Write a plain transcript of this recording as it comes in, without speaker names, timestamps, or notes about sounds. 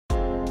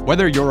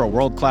Whether you're a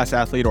world-class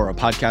athlete or a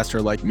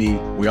podcaster like me,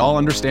 we all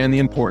understand the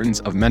importance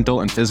of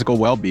mental and physical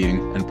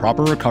well-being and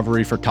proper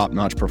recovery for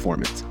top-notch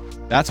performance.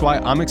 That's why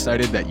I'm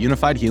excited that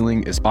Unified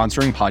Healing is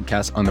sponsoring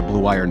podcasts on the Blue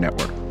Wire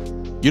Network.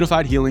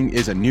 Unified Healing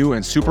is a new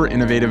and super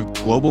innovative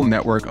global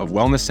network of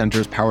wellness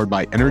centers powered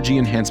by Energy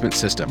Enhancement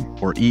System,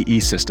 or EE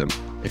System.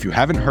 If you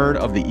haven't heard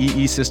of the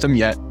EE System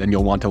yet, then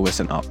you'll want to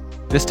listen up.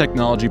 This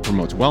technology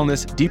promotes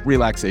wellness, deep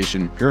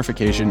relaxation,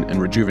 purification, and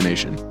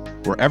rejuvenation.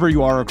 Wherever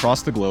you are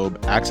across the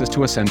globe, access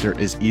to a center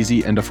is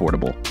easy and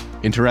affordable.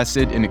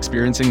 Interested in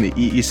experiencing the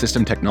EE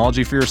System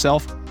technology for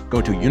yourself?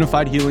 Go to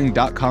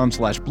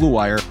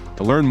unifiedhealing.com/bluewire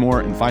to learn more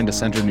and find a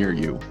center near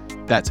you.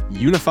 That's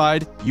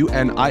unified,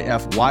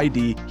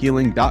 UNIFYD,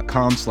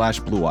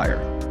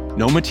 healing.com/bluewire.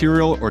 No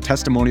material or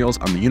testimonials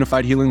on the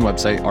Unified Healing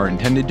website are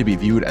intended to be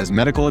viewed as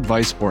medical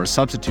advice or a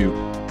substitute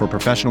for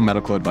professional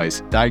medical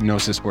advice,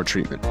 diagnosis, or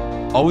treatment.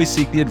 Always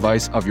seek the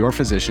advice of your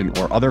physician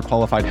or other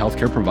qualified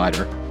healthcare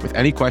provider with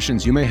any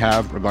questions you may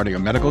have regarding a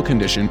medical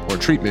condition or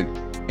treatment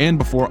and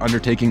before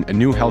undertaking a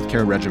new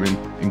healthcare regimen,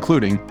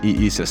 including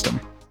EE System.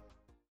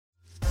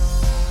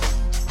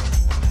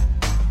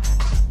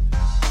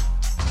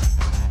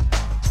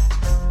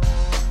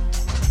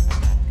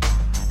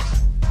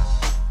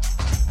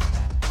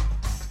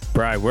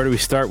 Brian, where do we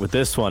start with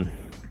this one?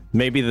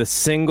 Maybe the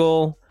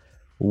single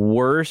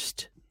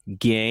worst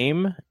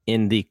game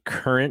in the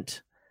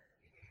current,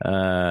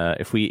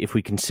 if we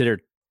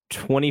consider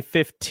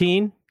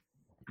 2015,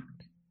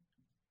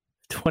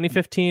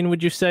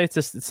 would you say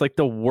it's like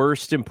the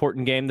worst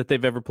important game that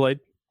they've ever played?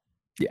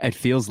 Yeah, it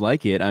feels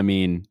like it. I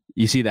mean,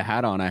 you see the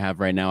hat on I have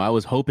right now. I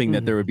was hoping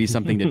that there would be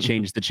something to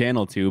change the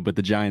channel to, but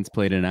the Giants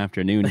played an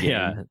afternoon game.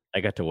 Yeah,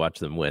 I got to watch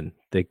them win.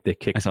 They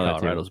kicked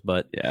Colorado's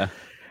butt. Yeah.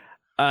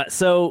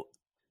 So,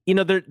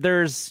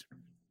 there's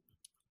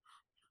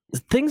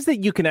things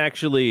that you can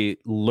actually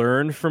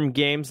learn from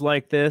games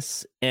like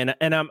this, and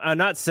I'm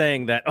not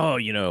saying that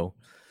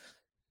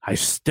I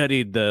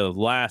studied the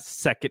last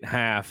second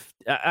half.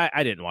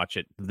 I didn't watch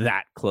it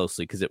that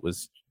closely because it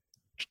was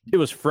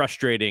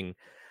frustrating.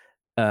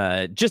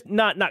 Just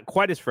not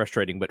quite as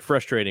frustrating, but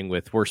frustrating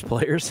with worse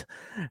players.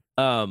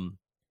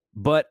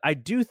 But I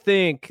do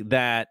think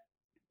that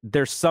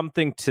there's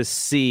something to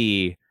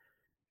see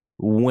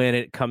when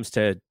it comes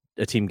to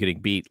a team getting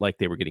beat like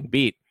they were getting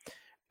beat.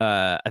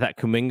 I thought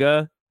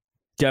Kuminga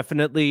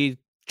definitely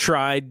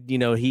tried.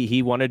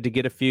 He wanted to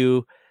get a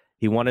few.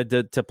 He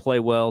wanted to play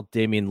well.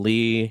 Damian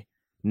Lee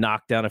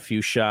knocked down a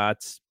few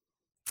shots.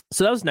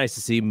 So that was nice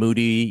to see.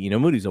 Moody,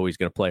 Moody's always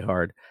going to play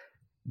hard.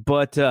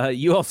 But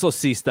you also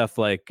see stuff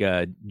like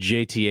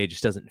JTA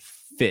just doesn't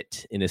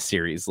fit in a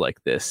series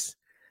like this.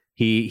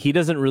 He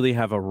doesn't really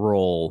have a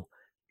role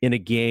in a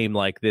game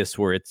like this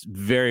where it's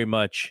very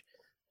much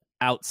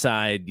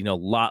outside,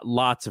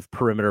 lots of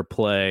perimeter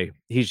play.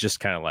 He's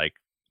just kind of like,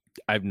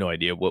 I have no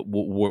idea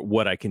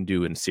what I can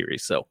do in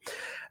series. So,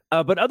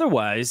 but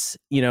otherwise,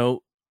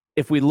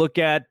 if we look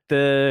at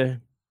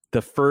the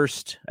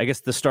first, I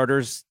guess the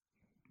starters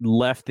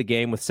left the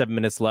game with 7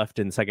 minutes left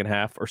in the second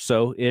half or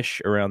so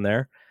ish around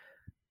there.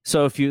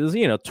 So if you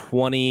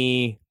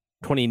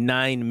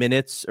 29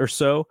 minutes or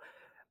so,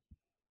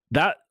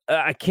 that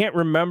I can't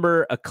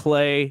remember a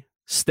Clay,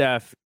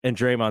 Steph, and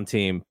Draymond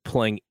team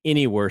playing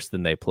any worse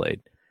than they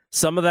played.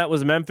 Some of that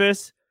was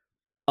Memphis.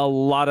 A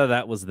lot of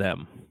that was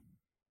them.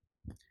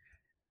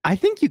 I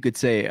think you could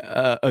say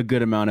a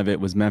good amount of it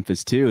was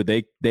Memphis too.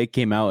 They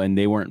came out and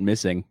they weren't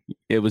missing.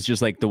 It was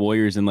just like the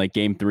Warriors in like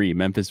game 3.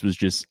 Memphis was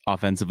just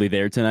offensively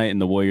there tonight,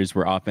 and the Warriors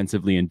were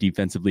offensively and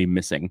defensively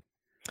missing.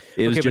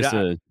 It was just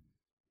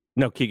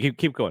no.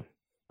 Keep going.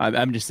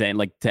 I'm just saying,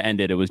 like, to end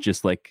it, it was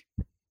just like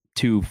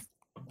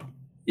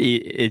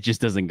it just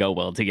doesn't go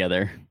well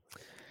together.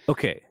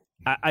 Okay,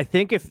 I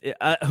think if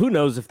who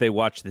knows if they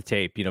watch the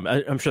tape?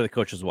 I'm sure the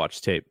coaches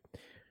watch tape.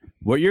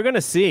 What you're going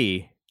to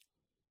see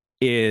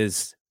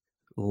is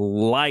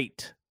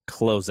light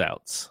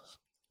closeouts,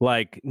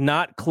 like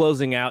not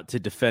closing out to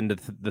defend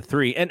the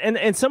three,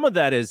 and some of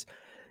that is,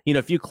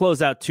 if you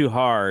close out too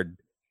hard,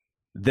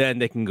 then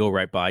they can go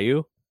right by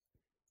you.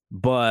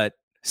 But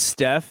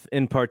Steph,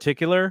 in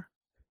particular,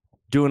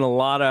 doing a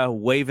lot of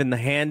waving the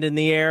hand in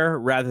the air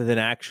rather than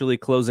actually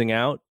closing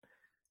out.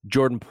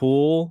 Jordan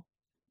Poole,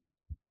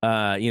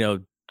 I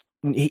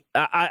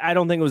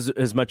don't think it was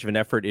as much of an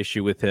effort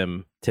issue with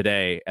him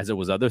today as it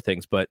was other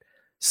things, but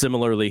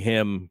similarly,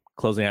 him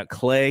closing out.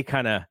 Clay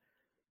kind of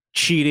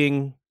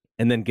cheating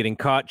and then getting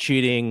caught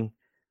cheating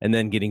and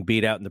then getting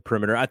beat out in the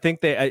perimeter. I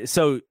think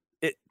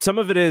some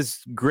of it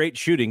is great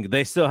shooting.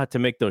 They still have to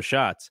make those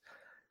shots,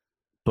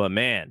 but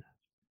man,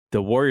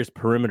 the Warriors'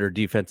 perimeter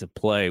defensive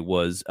play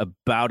was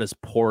about as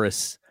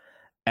porous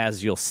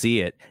as you'll see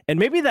it. And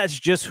maybe that's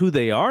just who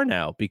they are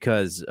now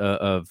because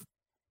of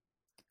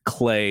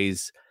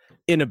Clay's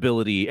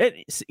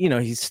inability.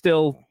 He's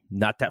still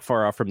not that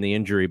far off from the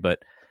injury, but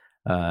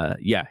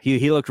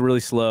he looked really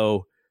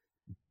slow.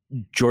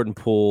 Jordan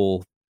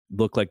Poole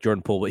looked like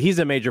Jordan Poole, but he's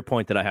a major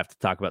point that I have to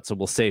talk about, so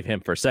we'll save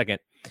him for a second.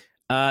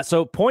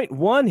 So point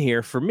one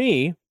here for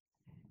me,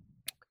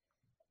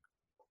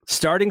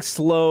 starting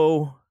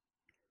slow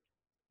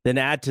then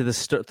add to the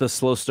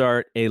slow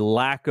start a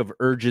lack of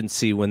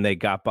urgency when they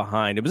got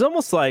behind. It was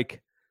almost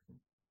like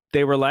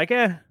they were like,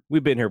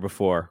 we've been here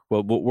before.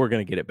 Well, we're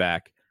going to get it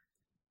back.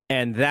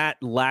 And that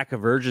lack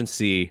of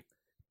urgency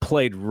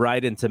played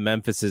right into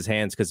Memphis's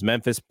hands because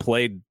Memphis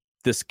played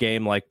this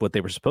game like what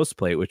they were supposed to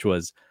play, which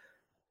was,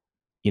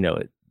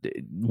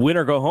 win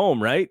or go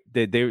home, right?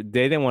 They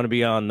didn't want to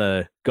be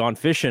gone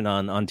fishing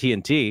on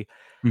TNT.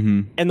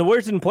 Mm-hmm. And the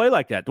Warriors didn't play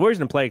like that. The Warriors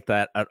didn't play like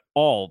that at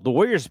all. The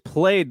Warriors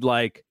played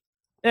like,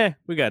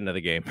 we got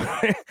another game.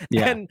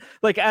 Yeah. And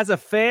like as a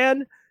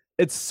fan,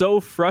 it's so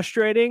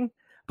frustrating.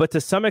 But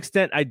to some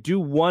extent, I do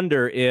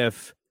wonder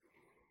if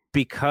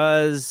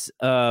because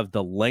of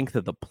the length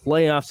of the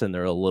playoffs and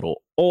they're a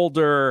little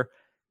older,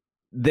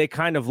 they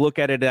kind of look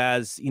at it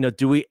as,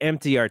 do we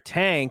empty our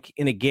tank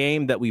in a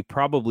game that we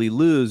probably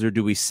lose, or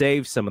do we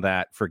save some of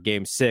that for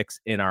game 6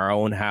 in our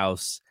own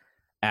house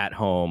at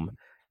home?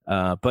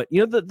 But,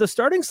 the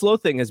starting slow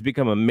thing has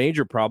become a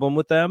major problem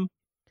with them.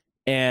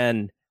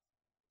 And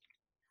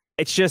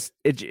it's just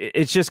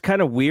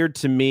kind of weird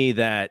to me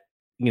that,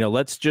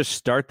 let's just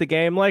start the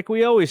game like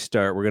we always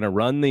start. We're going to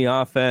run the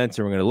offense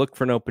and we're going to look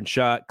for an open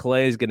shot.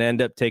 Clay's going to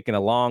end up taking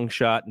a long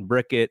shot and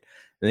brick it.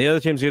 And the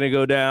other team's going to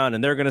go down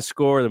and they're going to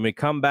score. Then we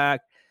come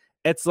back.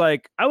 It's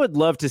like, I would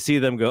love to see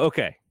them go,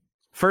 okay,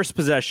 first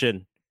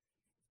possession,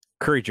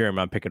 Curry Jeremy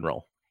on pick and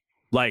roll.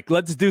 Like,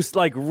 let's do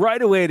like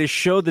right away to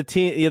show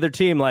the other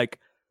team, like,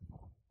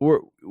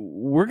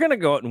 we're going to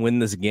go out and win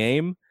this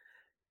game.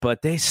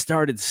 But they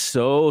started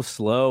so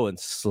slow and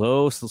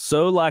so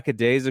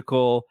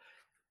lackadaisical,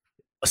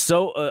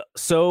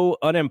 so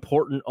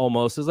unimportant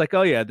almost. It's like,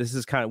 oh yeah, this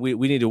is kind of, we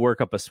need to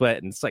work up a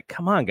sweat. And it's like,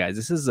 come on, guys,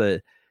 this is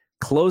a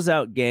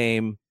closeout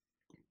game.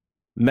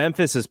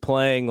 Memphis is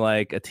playing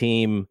like a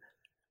team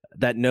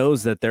that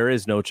knows that there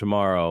is no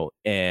tomorrow.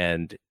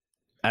 And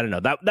I don't know,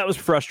 that was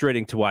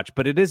frustrating to watch,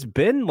 but it has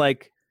been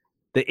like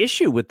the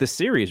issue with this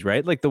series,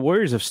 right? Like the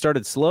Warriors have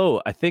started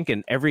slow, I think,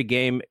 in every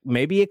game,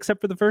 maybe except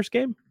for the first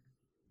game.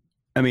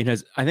 I mean,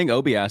 I think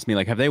Obi asked me,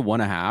 like, have they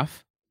won a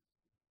half?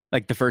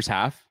 Like the first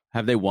half?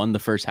 Have they won the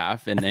first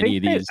half in any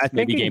of these?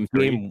 Maybe game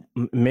 3?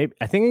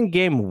 I think in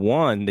game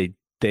 1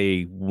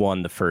 they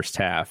won the first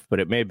half, but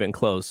it may have been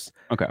close.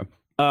 Okay.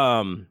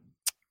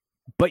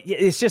 But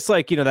it's just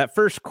like, that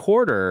first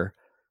quarter,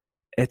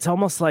 it's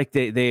almost like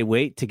they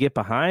wait to get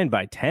behind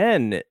by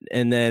 10,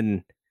 and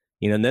then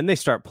then they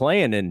start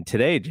playing. And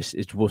today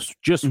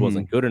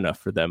wasn't good enough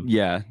for them.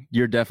 Yeah,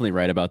 you're definitely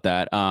right about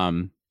that.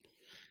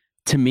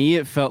 To me,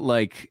 it felt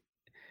like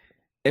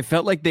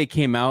they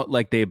came out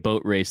like they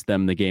boat raced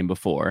them the game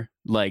before,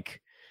 like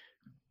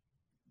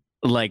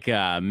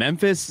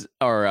Memphis,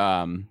 or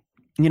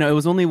it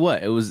was only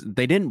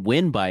they didn't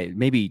win by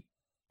maybe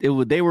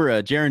they were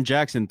a Jaren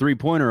Jackson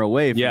 3-pointer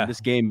away from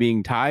this game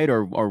being tied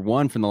or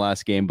won from the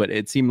last game, but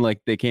it seemed like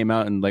they came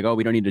out and like, oh,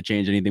 we don't need to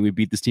change anything. We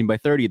beat this team by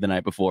 30 the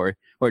night before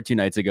or 2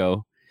 nights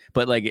ago,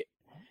 but like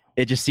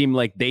it just seemed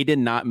like they did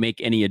not make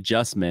any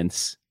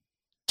adjustments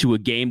to a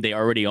game they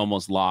already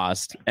almost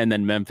lost, and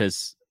then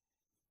Memphis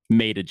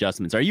made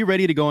adjustments. Are you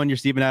ready to go on your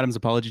Steven Adams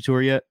apology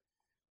tour yet?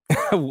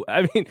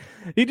 I mean,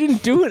 he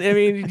didn't do it. I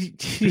mean,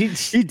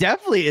 he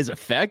definitely is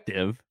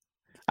effective.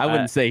 I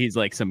wouldn't say he's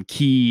like some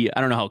key.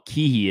 I don't know how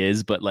key he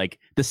is, but like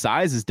the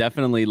size is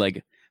definitely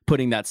like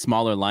putting that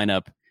smaller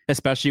lineup,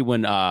 especially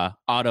when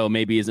Otto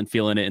maybe isn't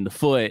feeling it in the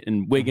foot,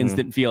 and Wiggins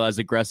didn't feel as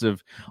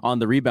aggressive on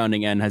the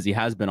rebounding end as he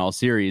has been all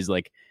series.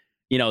 Like,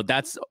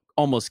 that's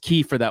almost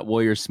key for that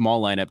Warriors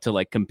small lineup to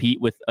like compete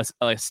with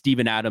a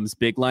Steven Adams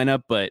big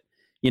lineup, but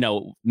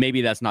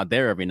maybe that's not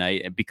there every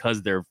night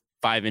because they're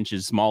 5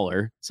 inches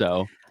smaller.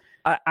 So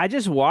I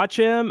just watch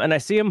him and I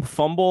see him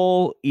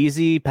fumble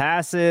easy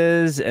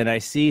passes, and I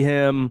see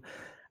him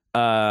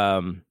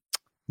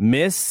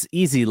miss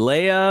easy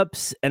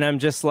layups, and I'm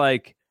just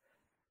like,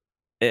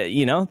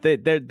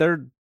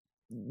 they're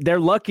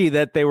lucky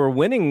that they were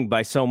winning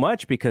by so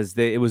much because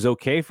it was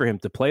okay for him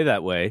to play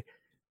that way.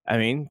 I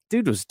mean,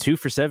 dude was 2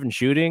 for 7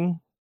 shooting.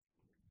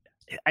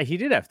 He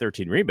did have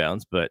 13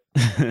 rebounds, but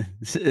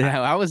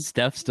how was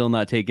Steph still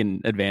not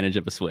taking advantage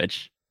of a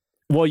switch?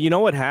 Well, you know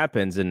what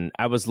happens, and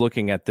I was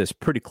looking at this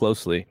pretty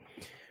closely.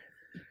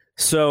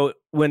 So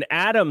when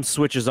Adams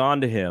switches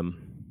on to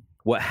him,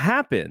 what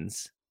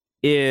happens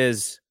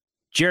is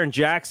Jaren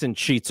Jackson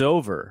cheats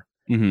over.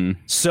 Mm-hmm.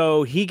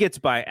 So he gets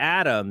by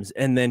Adams,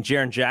 and then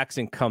Jaren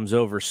Jackson comes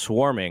over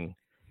swarming,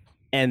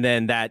 and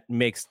then that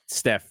makes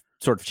Steph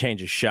sort of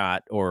change his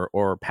shot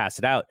or pass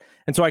it out.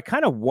 And so I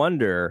kind of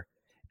wonder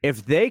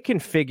if they can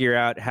figure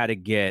out how to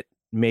get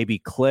maybe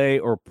Clay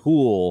or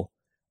Poole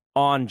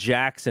on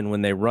Jackson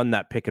when they run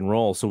that pick and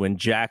roll. So when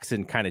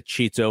Jackson kind of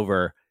cheats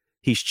over,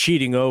 he's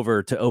cheating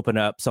over to open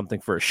up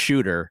something for a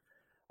shooter.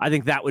 I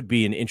think that would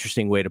be an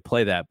interesting way to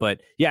play that.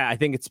 But yeah, I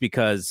think it's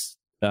because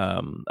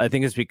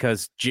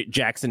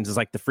Jackson is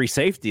like the free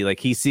safety. Like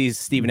he sees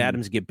Steven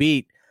Adams get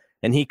beat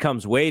and he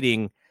comes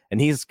waiting and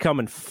he's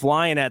coming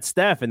flying at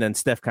Steph, and then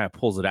Steph kind of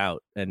pulls it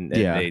out and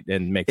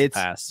makes a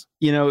pass.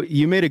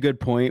 You made a good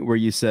point where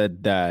you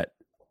said that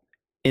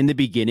in the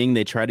beginning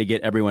they try to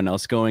get everyone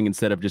else going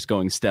instead of just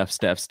going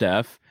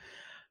Steph.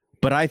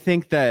 But I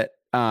think that,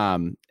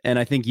 and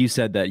I think you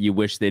said that you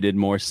wish they did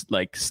more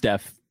like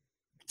Steph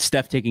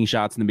taking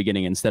shots in the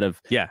beginning instead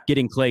of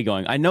getting Clay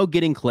going. I know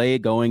getting Clay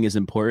going is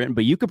important,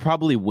 but you could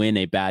probably win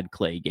a bad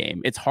Clay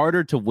game. It's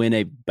harder to win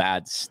a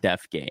bad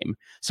Steph game.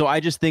 So I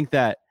just think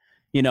that,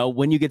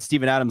 when you get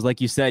Steven Adams, like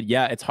you said,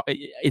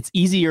 it's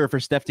easier for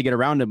Steph to get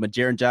around him, but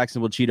Jaren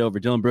Jackson will cheat over,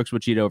 Dylan Brooks will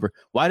cheat over.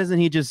 Why doesn't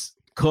he just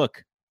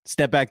cook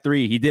step back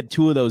three? He did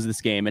 2 of those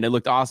this game and it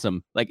looked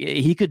awesome. Like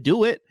he could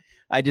do it.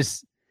 I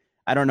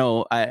don't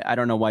know. I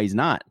don't know why he's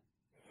not.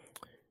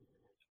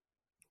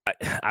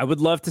 I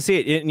would love to see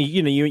it.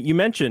 You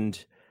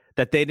mentioned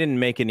that they didn't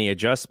make any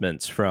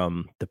adjustments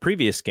from the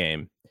previous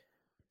game.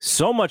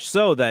 So much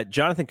so that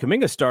Jonathan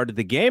Kuminga started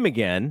the game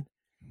again.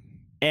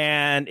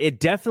 And it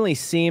definitely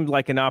seemed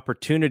like an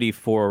opportunity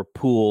for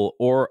Poole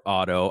or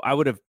Otto. I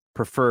would have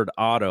preferred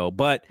Otto,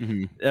 but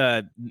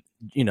they're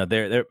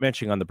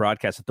mentioning on the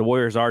broadcast that the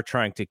Warriors are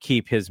trying to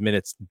keep his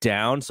minutes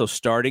down. So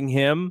starting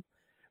him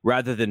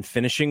rather than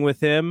finishing with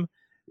him,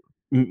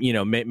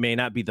 may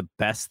not be the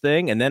best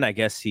thing. And then I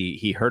guess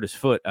he hurt his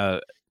foot.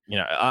 I'm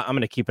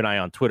going to keep an eye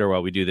on Twitter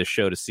while we do this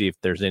show to see if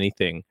there's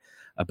anything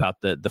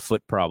about the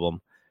foot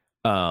problem.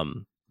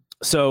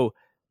 It's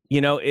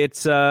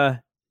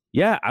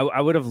I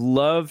would have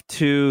loved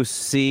to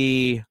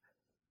see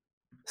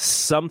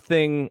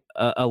something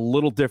a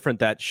little different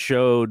that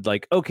showed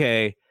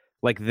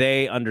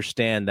they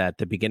understand that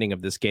the beginning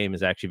of this game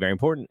is actually very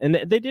important, and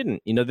they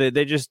didn't.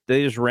 They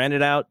just ran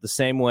it out the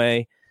same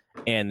way,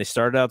 and they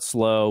started out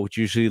slow, which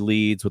usually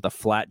leads with a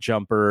flat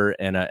jumper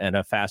and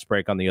a fast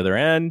break on the other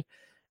end.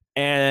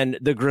 And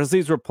the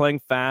Grizzlies were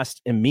playing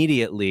fast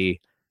immediately,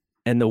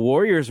 and the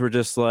Warriors were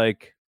just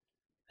like,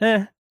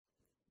 and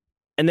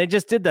they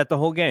just did that the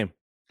whole game.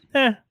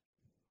 And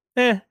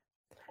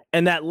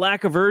that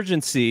lack of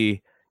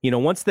urgency,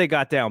 once they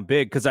got down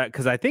big,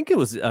 because I think it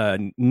was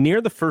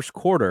near the first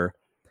quarter,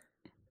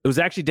 it was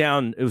actually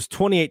down. It was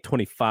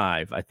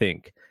 28-25. I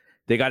think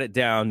they got it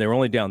down. They were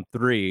only down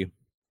 3.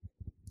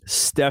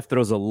 Steph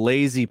throws a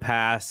lazy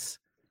pass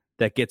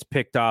that gets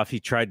picked off. He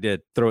tried to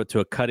throw it to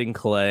a cutting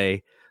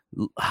Clay.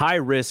 High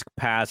risk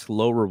pass,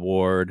 low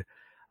reward.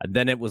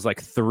 Then it was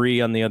like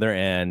 3 on the other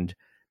end.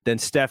 Then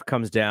Steph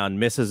comes down,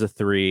 misses a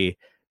 3.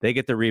 They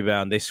get the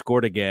rebound. They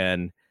scored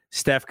again.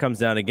 Steph comes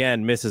down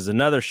again, misses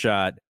another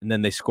shot, and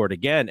then they scored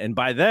again. And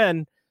by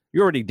then,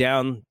 you're already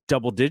down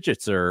double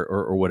digits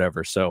or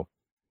whatever. So,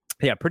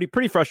 yeah,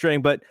 pretty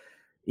frustrating. But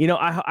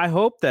I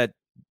hope that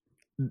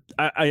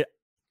I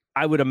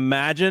would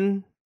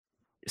imagine,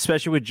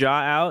 especially with Ja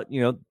out,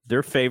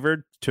 they're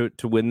favored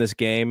to win this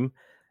game,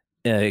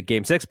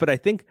 game 6. But I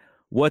think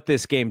what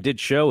this game did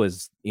show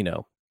is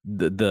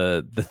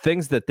the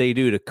things that they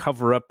do to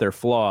cover up their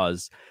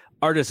flaws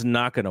are just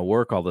not going to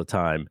work all the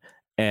time,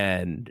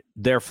 and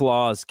their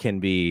flaws can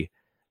be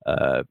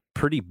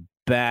pretty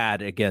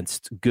bad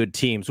against good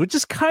teams, which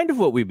is kind of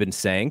what we've been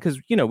saying, because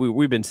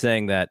we've been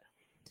saying that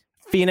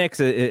Phoenix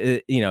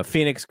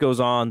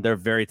goes on, they're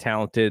very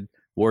talented.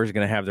 Warriors are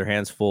going to have their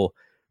hands full,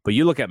 but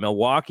you look at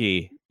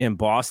Milwaukee and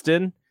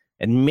Boston,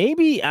 and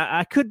maybe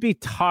I could be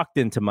talked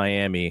into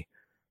Miami.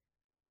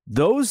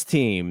 Those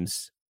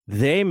teams,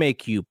 they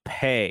make you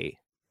pay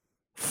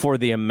for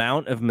the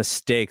amount of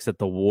mistakes that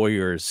the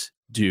Warriors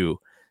do.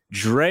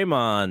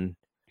 Draymond,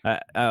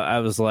 I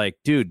was like,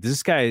 dude,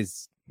 this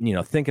guy's,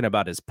 thinking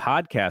about his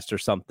podcast or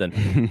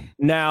something.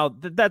 Now,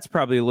 that's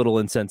probably a little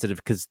insensitive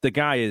because the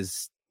guy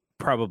is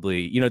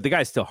probably, the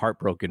guy's still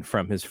heartbroken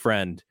from his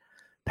friend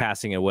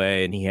passing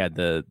away, and he had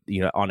the,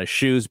 on his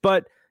shoes.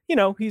 But,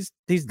 he's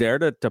there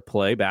to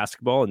play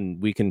basketball,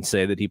 and we can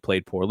say that he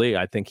played poorly.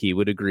 I think he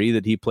would agree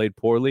that he played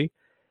poorly.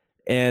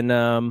 And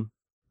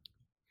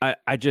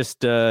I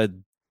just,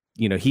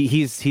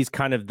 he's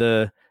kind of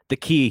the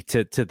key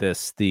to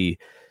this, the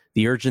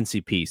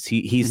urgency piece.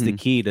 He's the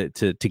key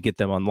to get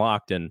them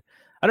unlocked. And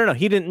I don't know,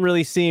 he didn't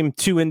really seem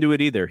too into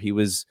it either. He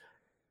was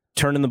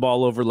turning the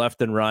ball over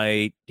left and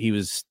right. He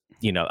was,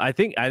 I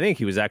think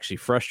he was actually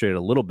frustrated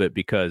a little bit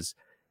because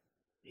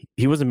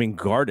he wasn't being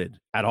guarded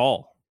at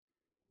all.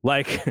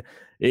 Like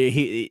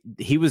he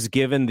was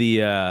given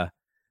the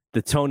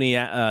Tony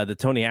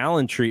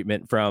Allen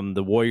treatment from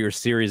the Warriors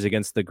series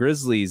against the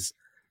Grizzlies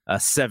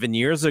 7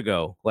 years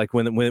ago. Like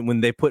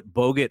when they put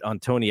Bogut on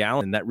Tony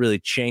Allen, that really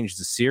changed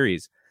the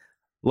series.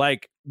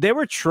 Like they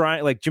were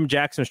trying, like Jim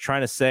Jackson was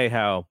trying to say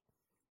how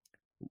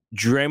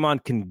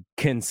Draymond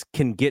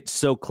can get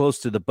so close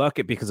to the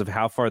bucket because of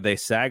how far they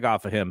sag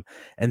off of him.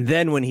 And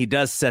then when he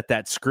does set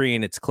that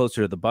screen, it's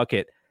closer to the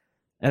bucket.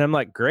 And I'm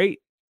like, great,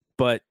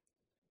 but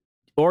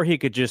or he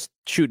could just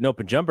shoot an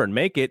open jumper and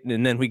make it,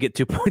 and then we get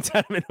 2 points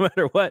out of it no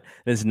matter what.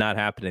 It's not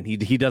happening.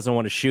 He doesn't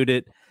want to shoot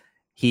it.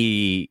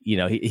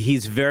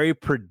 He's very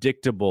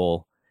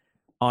predictable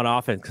on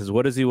offense because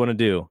what does he want to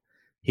do?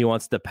 He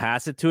wants to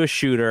pass it to a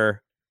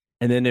shooter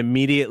and then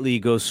immediately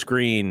go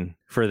screen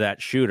for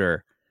that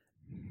shooter.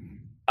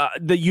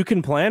 That you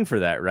can plan for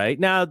that, right?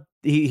 Now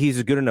he's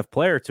a good enough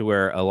player to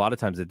where a lot of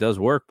times it does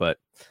work, but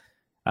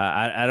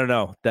I don't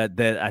know that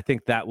I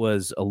think that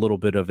was a little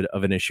bit of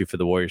an issue for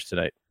the Warriors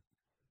tonight.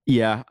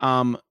 Yeah.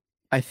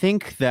 I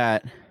think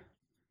that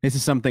this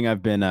is something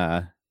I've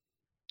been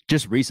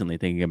just recently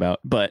thinking about,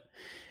 but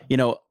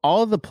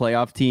all of the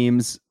playoff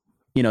teams,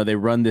 they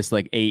run this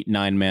like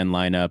 8-9 man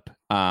lineup.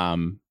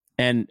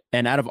 And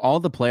out of all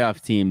the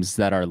playoff teams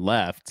that are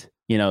left,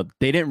 they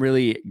didn't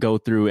really go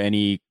through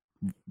any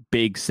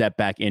big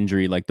setback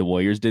injury like the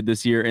Warriors did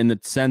this year, in the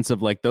sense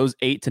of like those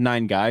 8 to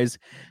 9 guys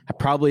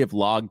probably have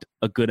logged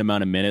a good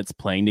amount of minutes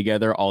playing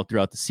together all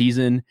throughout the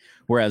season.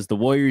 Whereas the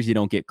Warriors, you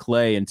don't get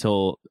Clay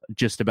until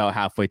just about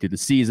halfway through the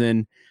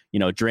season.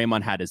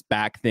 Draymond had his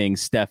back thing.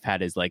 Steph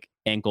had his like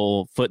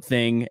ankle foot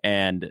thing.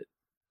 And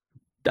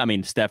I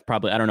mean, Steph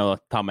probably, I don't know off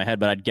the top of my head,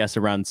 but I'd guess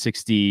around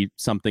 60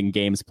 something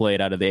games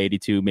played out of the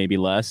 82, maybe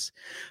less.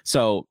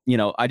 So,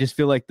 I just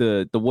feel like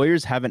the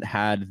Warriors haven't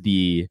had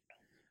the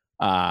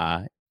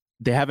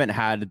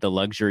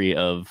luxury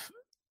of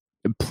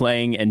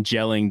playing and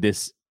gelling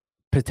this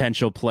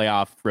potential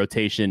playoff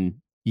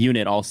rotation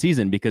unit all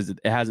season, because it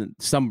hasn't,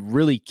 some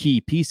really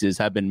key pieces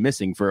have been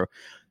missing for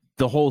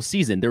the whole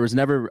season. There was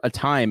never a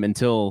time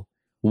until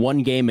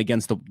one game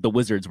against the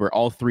Wizards where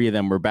all three of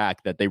them were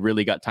back that they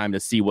really got time to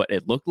see what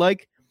it looked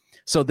like.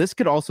 So this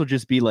could also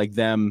just be like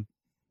them,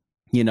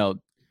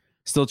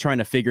 still trying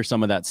to figure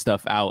some of that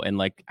stuff out, and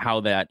like but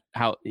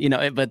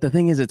the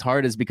thing is, it's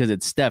hard is because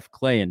it's Steph,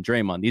 Clay, and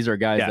Draymond. These are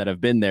guys that have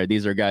been there.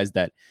 These are guys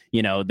that,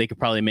 they could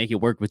probably make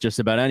it work with just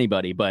about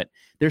anybody, but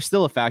there's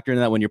still a factor in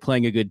that when you're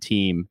playing a good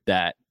team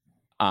that,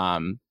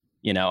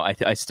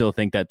 I still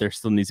think that there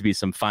still needs to be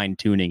some fine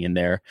tuning in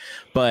there.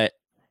 But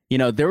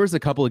there was a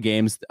couple of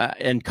games,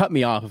 and cut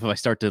me off if I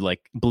start to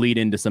like bleed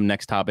into some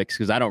next topics,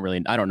 because I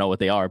don't know what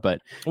they are.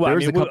 But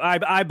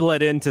I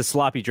bled into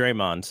sloppy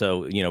Draymond,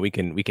 so we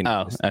can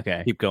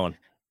okay, keep going.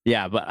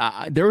 Yeah,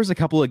 but there was a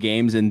couple of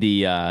games in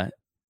the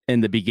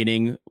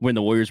beginning when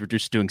the Warriors were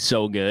just doing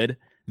so good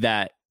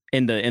that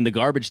in the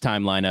garbage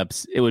time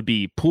lineups, it would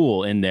be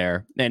Poole in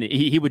there, and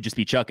he would just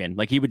be chucking,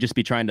 like he would just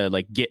be trying to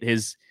like get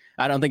his.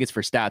 I don't think it's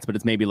for stats, but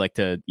it's maybe like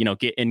to,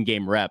 get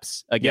in-game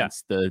reps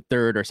against the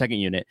third or second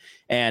unit.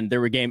 And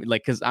there were games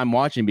like, because I'm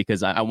watching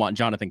because I want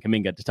Jonathan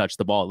Kuminga to touch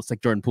the ball. It's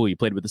like, Jordan Poole, you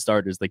played with the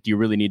starters. Like, do you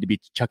really need to be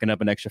chucking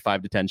up an extra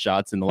 5 to 10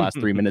 shots in the last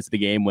 3 minutes of the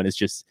game when it's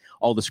just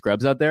all the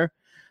scrubs out there?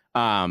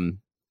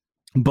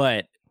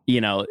 But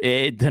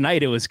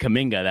tonight it was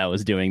Kuminga that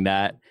was doing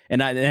that.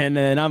 And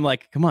I'm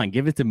like, come on,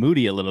 give it to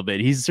Moody a little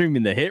bit. He's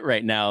streaming the hit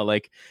right now.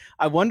 Like,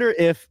 I wonder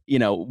if,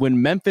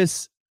 when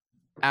Memphis,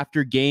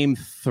 after game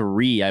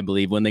 3, I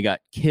believe, when they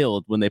got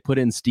killed, when they put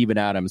in Steven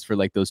Adams for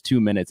like those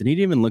 2 minutes, and he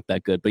didn't even look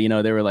that good, but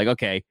they were like,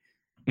 okay,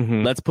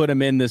 let's put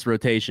him in this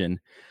rotation.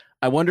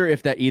 I wonder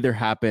if that either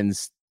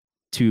happens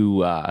to,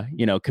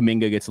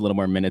 Kuminga gets a little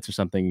more minutes or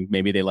something.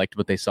 Maybe they liked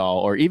what they saw,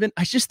 or even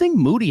I just think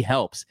Moody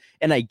helps.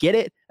 And I get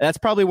it. That's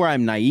probably where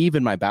I'm naive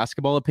in my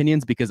basketball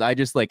opinions, because I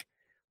just like,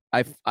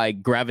 I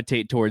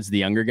gravitate towards the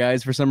younger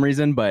guys for some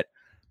reason. But,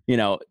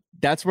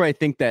 that's where I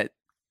think that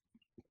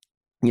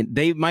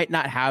they might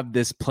not have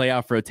this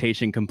playoff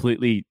rotation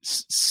completely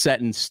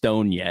set in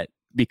stone yet,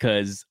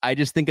 because I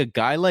just think a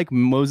guy like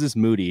Moses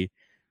Moody,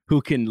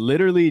 who can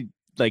literally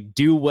like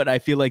do what I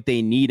feel like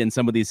they need in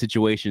some of these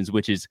situations,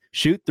 which is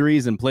shoot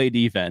threes and play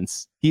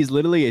defense. He's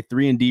literally a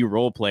 3-and-D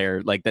role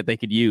player like that they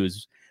could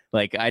use.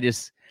 Like,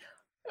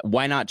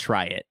 why not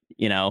try it?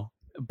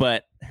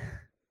 But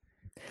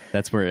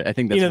that's where I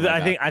think that's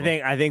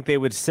I think they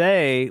would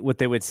say, what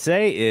they would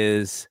say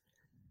is,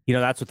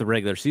 that's what the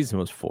regular season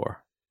was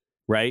for.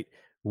 Right.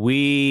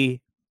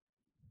 We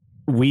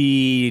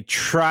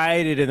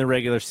tried it in the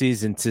regular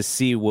season to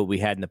see what we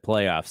had in the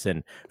playoffs.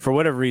 And for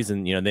whatever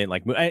reason, they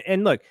like,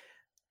 and look,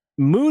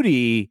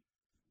 Moody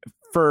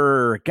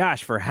for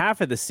half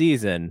of the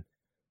season,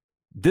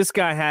 this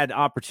guy had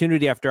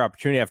opportunity after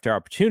opportunity after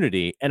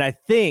opportunity. And I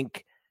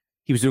think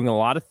he was doing a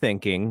lot of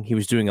thinking. He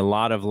was doing a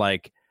lot of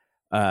like,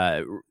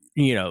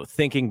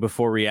 thinking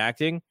before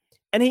reacting.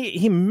 And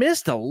he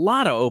missed a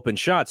lot of open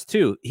shots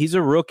too. He's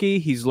a rookie.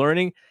 He's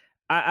learning.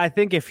 I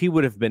think if he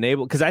would have been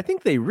able, because I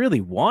think they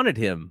really wanted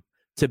him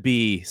to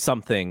be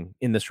something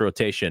in this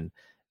rotation,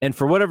 and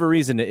for whatever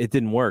reason, it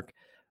didn't work.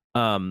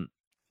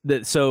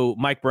 So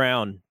Mike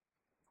Brown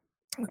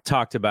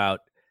talked about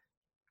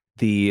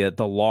the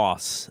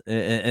loss,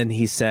 and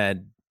he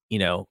said,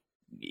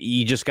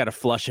 you just got to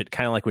flush it,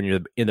 kind of like when you're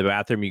in the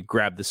bathroom, you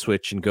grab the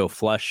switch and go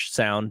flush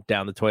sound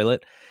down the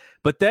toilet.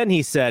 But then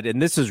he said,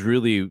 and this is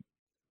really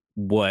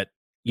what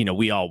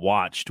we all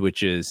watched,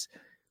 which is,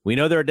 we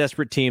know they're a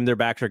desperate team. Their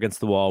backs are against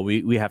the wall.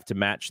 We have to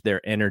match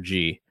their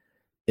energy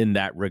in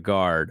that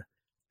regard.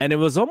 And it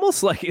was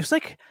almost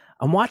like,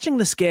 I'm watching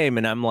this game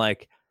and I'm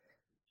like,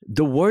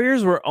 the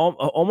Warriors were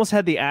almost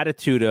had the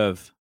attitude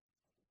of,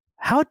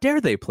 how dare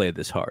they play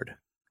this hard?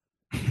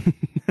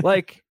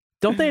 Like,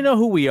 don't they know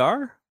who we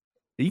are?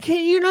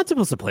 You're not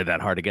supposed to play that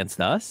hard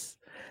against us.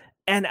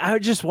 And I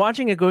was just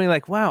watching it going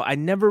like, wow, I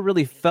never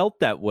really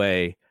felt that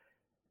way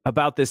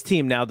about this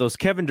team. Now, those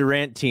Kevin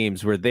Durant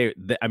teams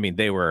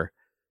they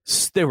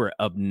were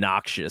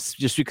obnoxious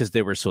just because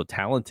they were so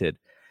talented.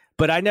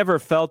 But I never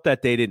felt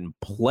that they didn't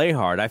play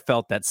hard. I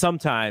felt that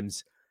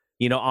sometimes,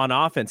 on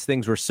offense,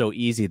 things were so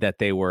easy that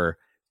they were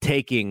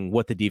taking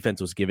what the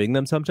defense was giving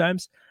them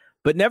sometimes.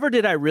 But never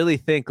did I really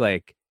think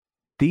like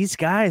these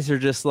guys are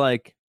just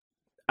like,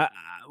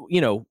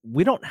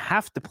 we don't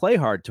have to play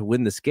hard to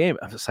win this game.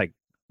 I was like,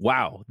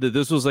 wow,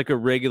 this was like a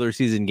regular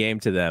season game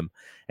to them.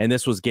 And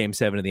this was game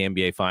 7 of the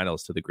NBA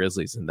Finals to the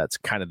Grizzlies. And that's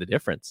kind of the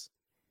difference.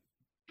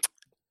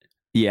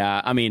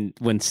 Yeah, I mean,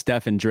 when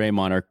Steph and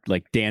Draymond are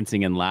like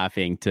dancing and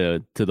laughing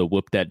to the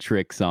 "Whoop That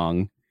Trick"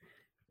 song,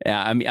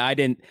 yeah, I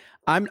mean,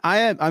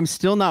 I'm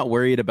still not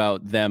worried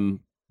about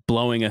them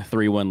blowing a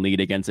 3-1 lead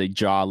against a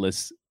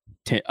jawless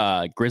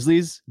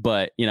Grizzlies.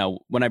 But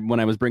when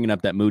I was bringing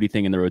up that Moody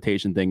thing and the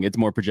rotation thing, it's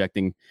more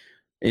projecting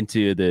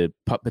into the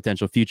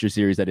potential future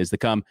series that is to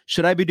come.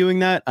 Should I be doing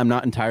that? I'm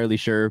not entirely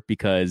sure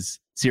because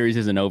series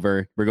isn't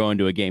over. We're going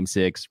to a game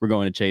 6. We're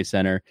going to Chase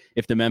Center.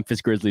 If the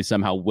Memphis Grizzlies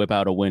somehow whip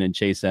out a win in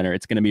Chase Center,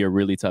 it's going to be a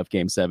really tough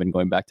game 7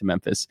 going back to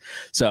Memphis.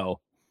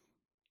 So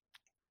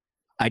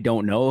I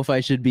don't know if I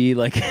should be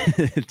like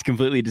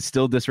completely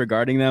still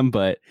disregarding them,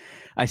 but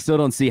I still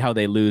don't see how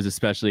they lose,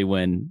 especially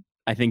when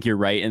I think you're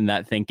right in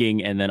that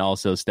thinking. And then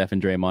also Steph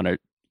and Draymond are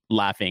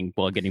laughing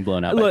while getting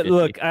blown out.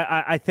 Look,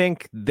 I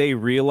think they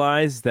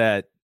realize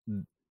that,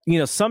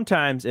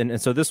 sometimes,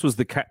 and so this was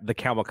the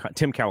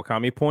Tim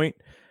Kawakami point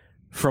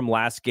from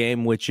last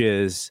game, which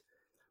is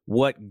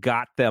what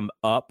got them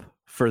up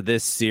for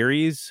this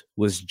series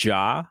was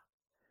Ja.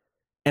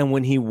 And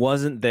when he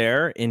wasn't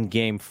there in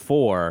game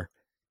 4,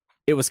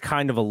 it was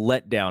kind of a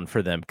letdown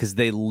for them because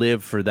they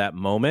live for that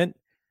moment.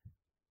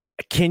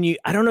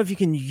 I don't know if you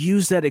can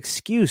use that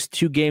excuse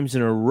 2 games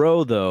in a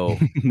row, though.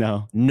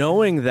 No.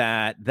 Knowing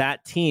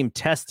that team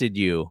tested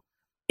you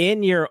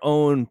in your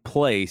own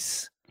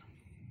place,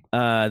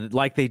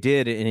 like they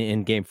did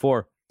in game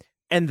 4.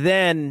 And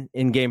then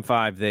in game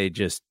 5, they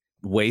just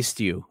waste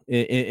you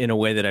in a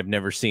way that I've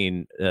never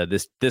seen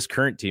this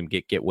current team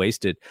get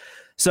wasted.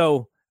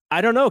 So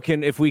I don't know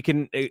if we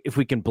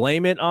can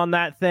blame it on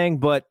that thing,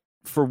 but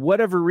for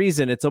whatever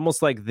reason, it's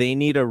almost like they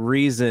need a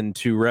reason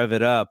to rev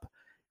it up.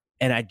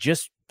 And I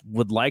just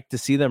would like to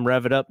see them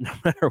rev it up no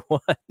matter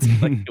what.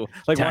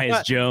 like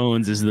Tyus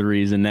Jones is the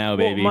reason now,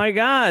 baby. Oh my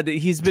God,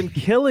 he's been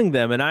killing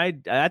them, and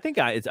I think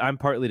I'm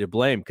partly to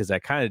blame because I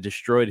kind of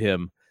destroyed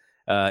him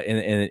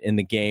in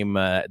the game,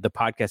 the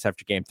podcast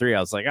after game 3. I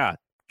was like,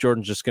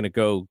 Jordan's just going to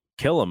go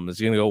kill him.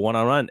 He's going to go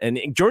one-on-one, and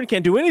Jordan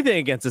can't do anything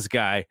against this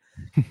guy.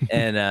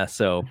 And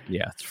so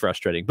yeah, it's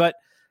frustrating. But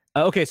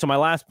okay, so my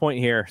last point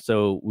here.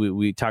 So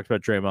we talked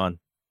about Draymond.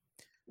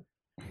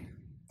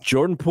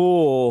 Jordan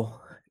Poole.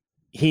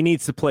 He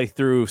needs to play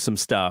through some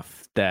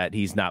stuff that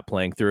he's not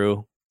playing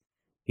through.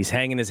 He's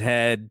hanging his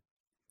head.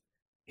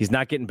 He's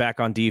not getting back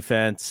on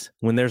defense.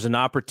 When there's an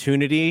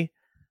opportunity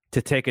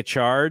to take a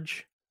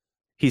charge,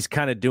 he's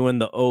kind of doing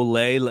the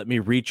Olay, let me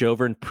reach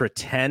over and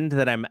pretend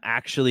that I'm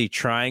actually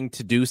trying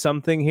to do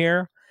something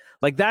here.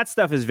 Like that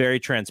stuff is very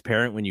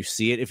transparent when you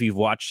see it. If you've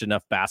watched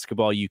enough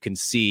basketball, you can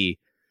see,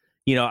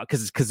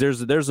 because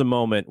there's a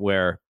moment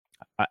where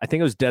I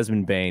think it was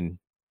Desmond Bane,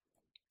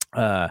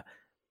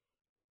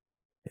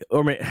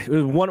 or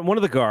one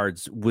of the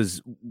guards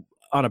was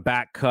on a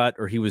back cut,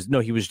 or I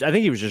think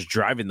he was just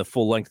driving the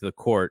full length of the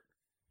court,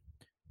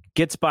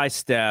 gets by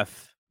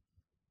Steph.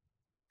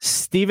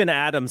 Steven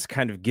Adams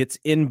kind of gets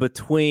in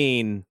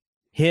between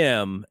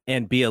him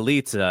and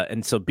Bjelica,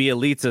 and so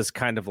Bjelica's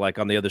kind of like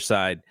on the other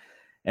side,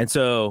 and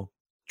so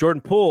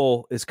Jordan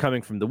Poole is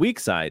coming from the weak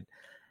side,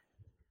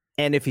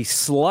 and if he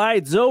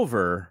slides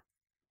over,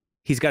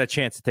 he's got a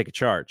chance to take a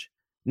charge.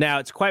 Now,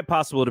 it's quite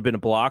possible it would have been a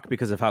block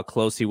because of how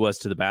close he was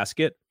to the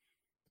basket.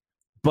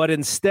 But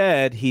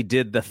instead, he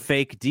did the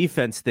fake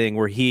defense thing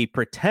where he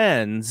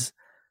pretends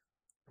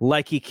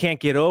like he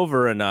can't get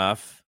over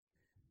enough.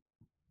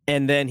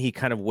 And then he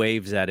kind of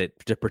waves at it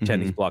to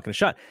pretend he's blocking a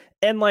shot.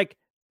 And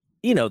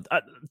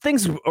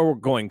things are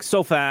going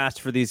so fast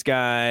for these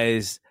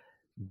guys.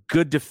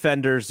 Good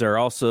defenders are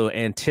also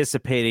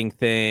anticipating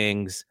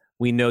things.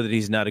 We know that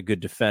he's not a good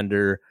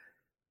defender.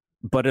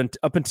 But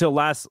up until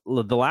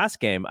the last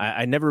game,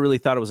 I never really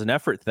thought it was an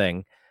effort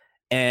thing.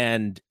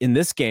 And in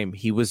this game,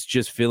 he was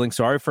just feeling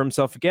sorry for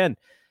himself again.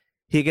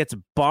 He gets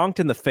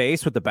bonked in the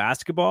face with the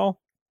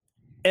basketball,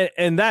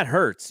 and that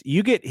hurts.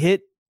 You get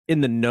hit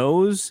in the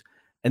nose,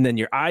 and then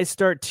your eyes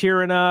start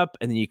tearing up,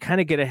 and then you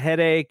kind of get a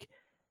headache.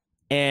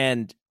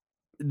 And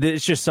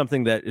it's just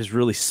something that is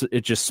really,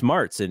 it just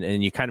smarts,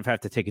 and you kind of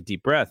have to take a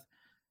deep breath.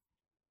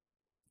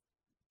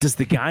 Does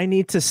the guy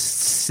need to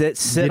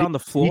sit on the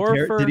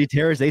floor? Did he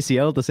tear his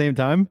ACL at the same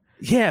time?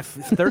 Yeah,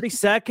 30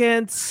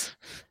 seconds.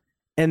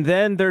 And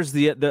then there's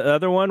the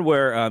other one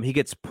where he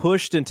gets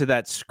pushed into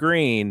that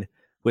screen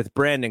with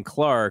Brandon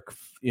Clark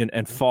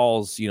and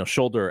falls,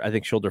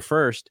 shoulder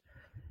first.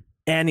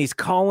 And he's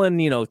calling,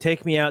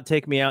 take me out.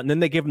 And then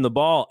they give him the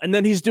ball. And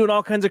then he's doing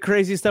all kinds of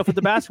crazy stuff with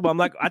the basketball. I'm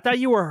like, I thought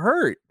you were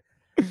hurt.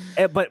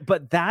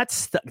 But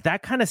that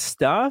kind of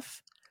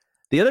stuff,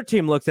 the other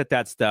team looks at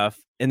that stuff.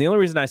 And the only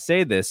reason I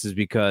say this is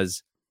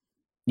because,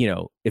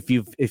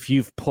 if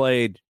you've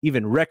played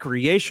even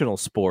recreational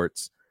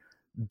sports,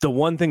 the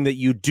one thing that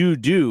you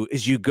do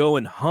is you go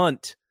and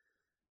hunt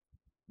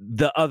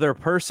the other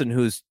person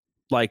who's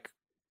like,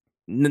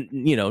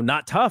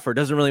 not tough or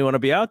doesn't really want to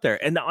be out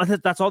there. And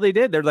that's all they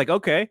did. They're like,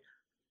 okay,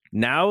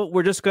 now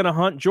we're just going to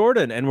hunt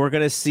Jordan and we're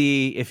going to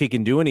see if he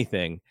can do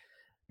anything.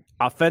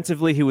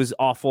 Offensively, he was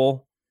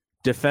awful.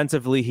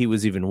 Defensively, he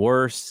was even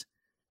worse.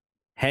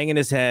 Hanging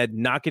his head,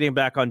 not getting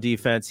back on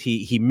defense.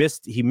 He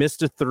missed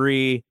a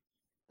three,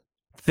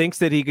 thinks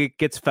that he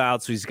gets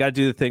fouled, so he's got to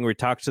do the thing where he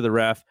talks to the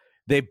ref.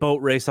 They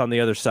boat race on the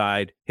other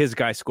side. His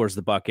guy scores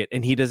the bucket,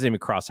 and he doesn't even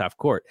cross half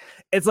court.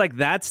 It's like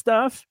that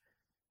stuff.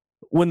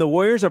 When the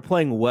Warriors are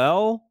playing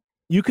well,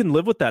 you can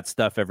live with that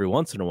stuff every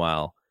once in a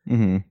while.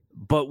 Mm-hmm.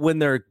 But when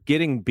they're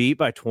getting beat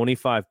by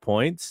 25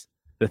 points,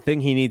 the thing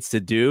he needs to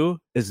do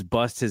is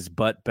bust his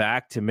butt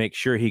back to make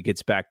sure he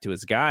gets back to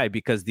his guy,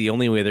 because the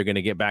only way they're going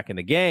to get back in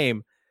the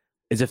game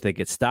is if they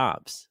get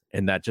stops.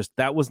 And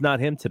that was not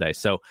him today.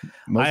 So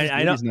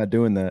I know he's not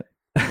doing that.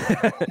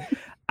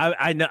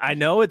 I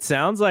know it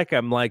sounds like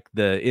I'm like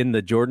in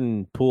the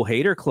Jordan Poole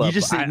hater club. You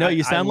just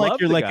you sound like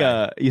you're like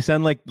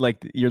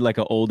you're like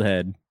an old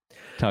head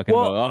talking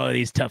about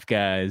these tough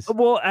guys.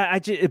 Well,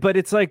 but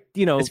it's like,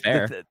 it's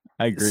fair.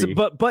 I agree.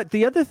 But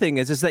the other thing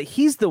is that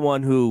he's the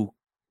one who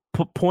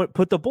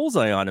put the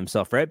bullseye on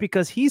himself, right?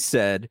 Because he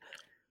said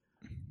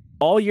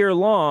all year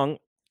long,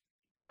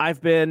 I've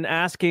been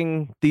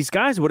asking these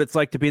guys what it's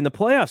like to be in the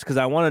playoffs because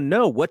I want to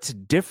know what's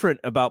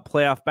different about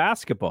playoff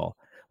basketball.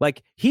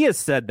 Like, he has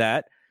said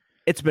that.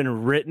 It's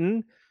been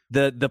written.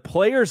 The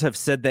players have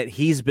said that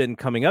he's been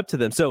coming up to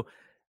them. So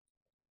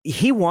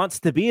he wants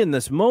to be in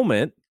this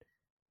moment,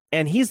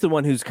 and he's the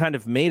one who's kind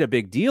of made a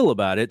big deal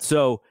about it.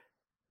 So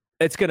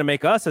it's going to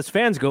make us as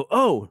fans go,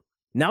 oh,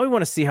 now we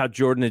want to see how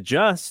Jordan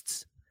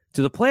adjusts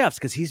to the playoffs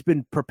because he's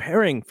been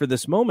preparing for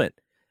this moment.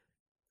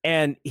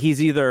 And he's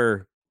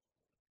either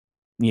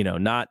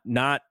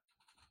not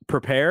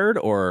prepared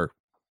or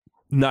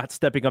not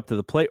stepping up to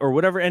the plate or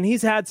whatever. And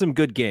he's had some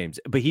good games,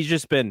 but he's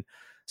just been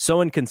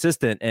so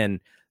inconsistent, and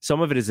some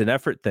of it is an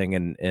effort thing.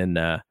 And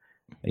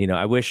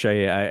I wish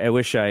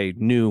I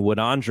knew what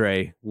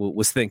Andre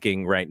was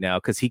thinking right now,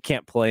 because he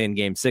can't play in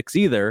Game 6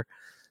 either.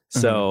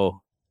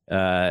 So,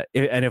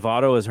 if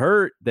Otto is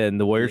hurt, then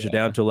the Warriors are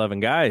down to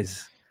 11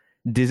 guys.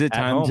 Is it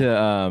time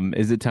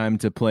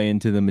to play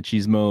into the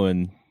machismo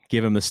and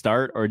give him the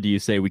start, or do you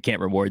say we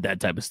can't reward that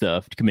type of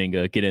stuff?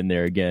 Kuminga, get in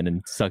there again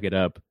and suck it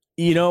up.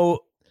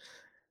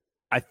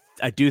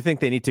 I do think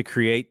they need to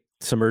create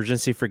some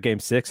urgency for Game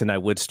 6, and I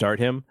would start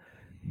him,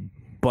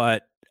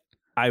 but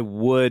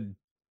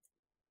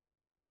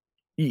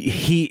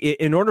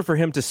in order for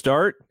him to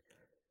start,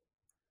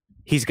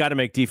 he's got to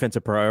make defense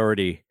a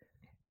priority,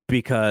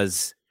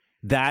 because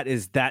that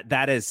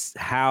is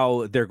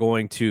how they're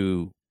going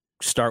to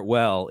start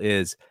well,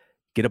 is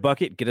get a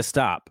bucket, get a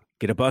stop,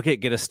 get a bucket,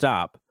 get a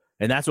stop.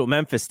 And that's what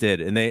Memphis did.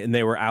 And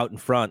they were out in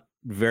front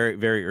very,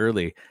 very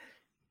early.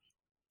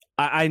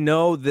 I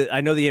know the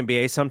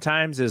NBA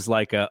sometimes is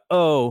like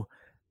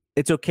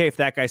it's okay if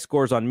that guy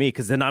scores on me,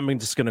 because then I'm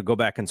just going to go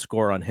back and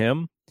score on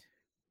him.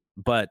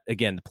 But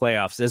again, the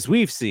playoffs, as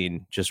we've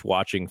seen just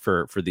watching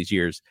for these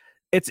years,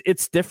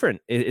 it's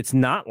different. It's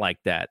not like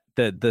that.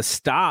 The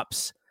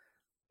stops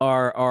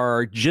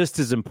are just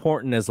as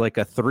important as like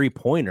a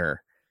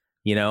 3-pointer,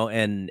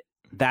 and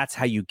that's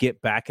how you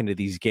get back into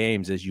these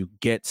games, as you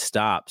get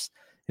stops.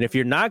 And if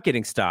you're not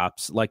getting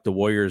stops, like the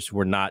Warriors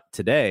were not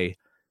today,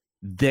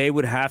 they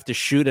would have to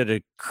shoot at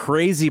a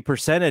crazy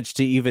percentage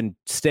to even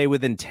stay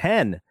within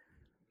 10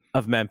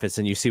 of Memphis.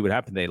 And you see what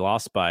happened. They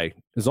lost it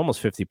was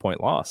almost 50-point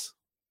loss.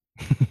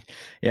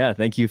 Yeah.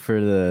 Thank you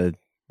for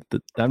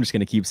I'm just going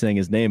to keep saying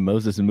his name.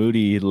 Moses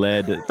Moody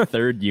led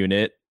third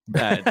unit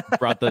that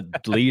brought the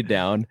lead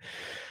down.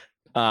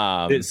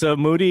 So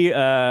Moody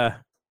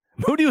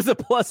was a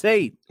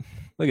 +8.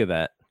 Look at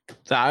that.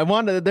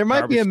 So there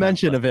might be a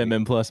mention of him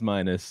in plus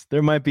minus.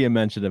 There might be a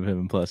mention of him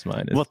in plus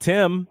minus. Well,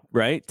 Tim,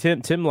 right?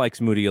 Tim likes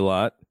Moody a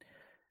lot.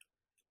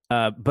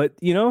 But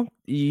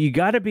you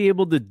got to be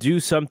able to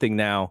do something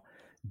now.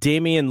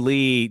 Damian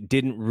Lee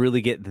didn't really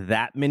get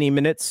that many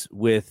minutes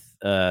with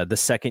the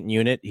second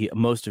unit.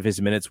 Most of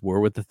his minutes were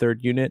with the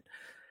third unit.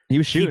 He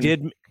was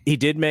shooting. He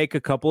did make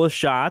a couple of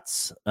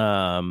shots.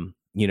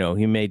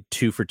 He made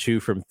 2 for 2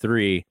 from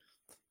 3.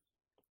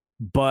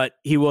 But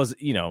he was,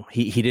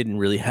 he didn't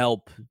really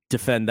help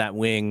defend that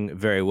wing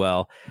very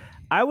well.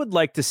 I would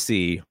like to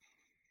see.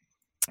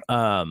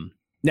 Now,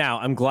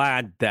 I'm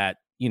glad that,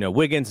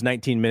 Wiggins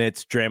 19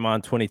 minutes,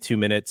 Draymond 22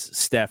 minutes,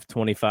 Steph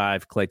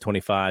 25, Klay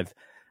 25,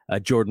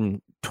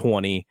 Jordan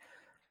 20.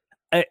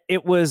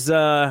 It was,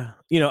 I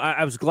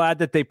was glad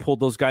that they pulled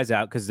those guys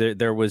out, because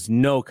there was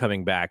no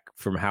coming back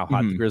from how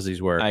hot the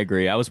Grizzlies were. I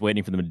agree. I was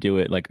waiting for them to do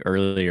it like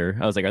earlier.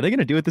 I was like, are they going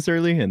to do it this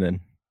early? And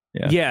then.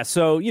 Yeah.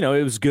 So,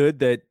 it was good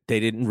that they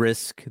didn't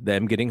risk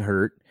them getting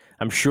hurt.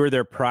 I'm sure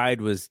their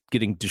pride was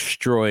getting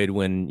destroyed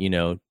when,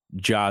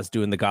 Ja's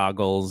doing the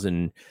goggles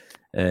and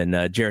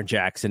Jaren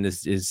Jackson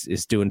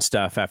is doing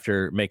stuff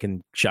after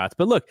making shots.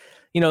 But look,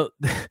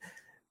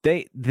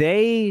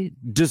 they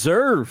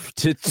deserve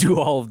to do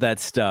all of that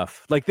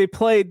stuff. Like, they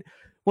played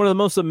one of the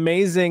most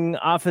amazing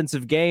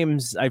offensive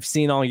games I've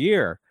seen all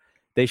year.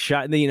 They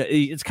shot,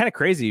 it's kind of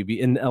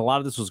crazy. And a lot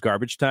of this was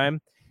garbage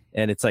time.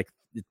 And it's like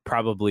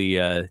probably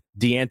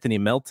DeAnthony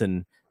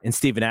Melton and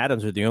Steven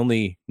Adams are the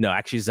only, no,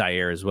 actually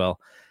Zaire as well.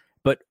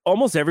 But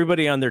almost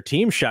everybody on their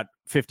team shot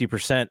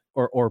 50%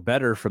 or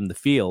better from the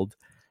field.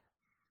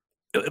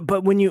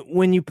 But when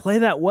you play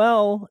that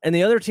well and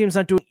the other team's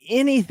not doing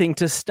anything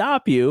to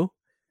stop you,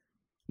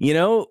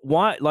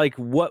 why? Like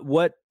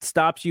what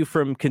stops you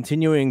from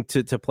continuing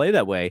to play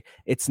that way?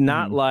 It's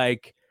not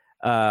like,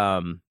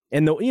 and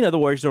the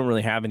Warriors don't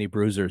really have any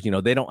bruisers.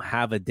 They don't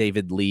have a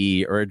David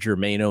Lee or a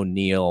Jermaine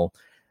O'Neal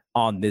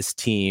on this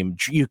team.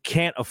 You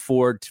can't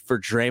afford for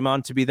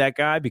Draymond to be that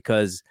guy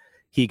because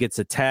he gets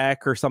a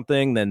tech or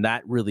something, then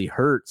that really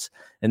hurts.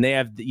 And they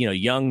have,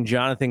 young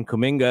Jonathan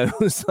Kuminga,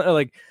 who's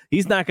like,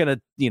 he's not going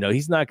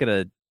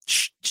to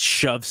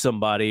shove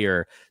somebody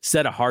or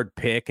set a hard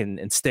pick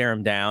and stare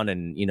him down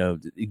and,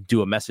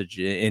 do a message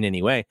in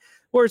any way.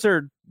 Whereas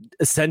they're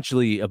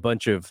essentially a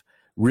bunch of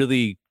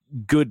really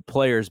good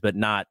players, but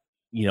not,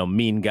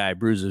 mean guy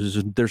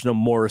bruisers. There's no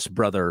Morris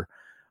brother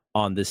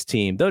on this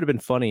team. That would have been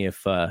funny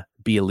if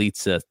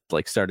Bjelica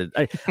started.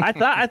 I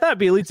thought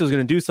Bjelica was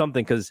going to do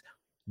something because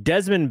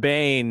Desmond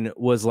Bane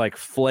was like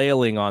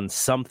flailing on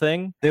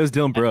something. It was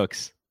Dylan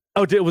Brooks.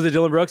 Oh, was it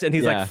Dylan Brooks? And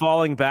he's like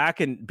falling back,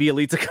 and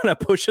Bjelica kind of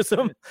pushes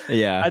him.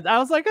 Yeah, I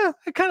was like,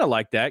 I kind of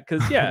like that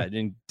because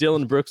and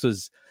Dylan Brooks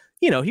was,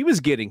 he was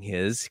getting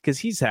his because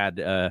he's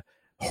had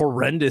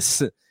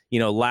horrendous,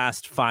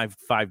 last five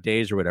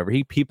days or whatever.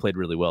 He played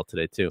really well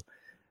today too.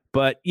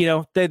 But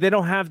they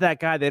don't have that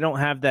guy. They don't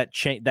have that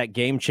that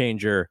game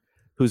changer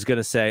who's going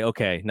to say,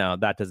 okay, no,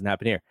 that doesn't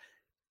happen here.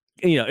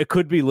 It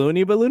could be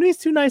Looney, but Looney's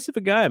too nice of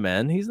a guy,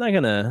 man. He's not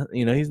gonna,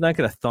 he's not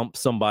gonna thump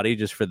somebody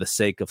just for the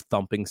sake of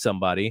thumping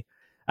somebody.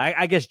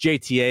 I guess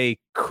JTA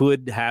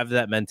could have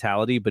that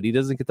mentality, but he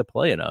doesn't get to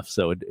play enough,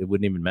 so it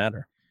wouldn't even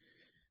matter.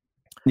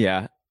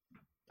 Yeah,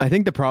 I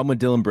think the problem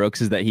with Dylan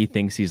Brooks is that he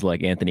thinks he's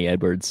like Anthony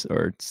Edwards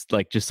or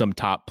like just some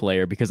top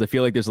player, because I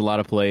feel like there's a lot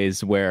of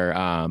plays where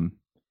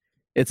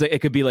it's like it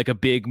could be like a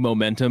big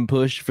momentum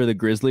push for the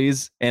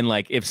Grizzlies, and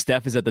like if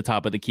Steph is at the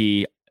top of the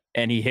key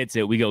and he hits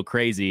it, we go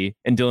crazy.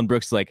 And Dylan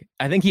Brooks, like,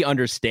 I think he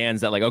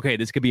understands that, like, okay,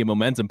 this could be a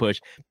momentum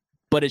push,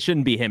 but it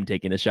shouldn't be him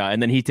taking the shot.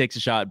 And then he takes a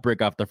shot,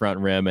 brick off the front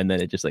rim, and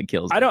then it just like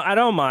kills him. I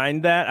don't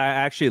mind that. I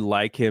actually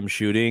like him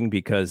shooting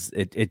because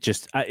it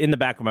just in the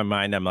back of my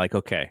mind, I'm like,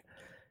 okay,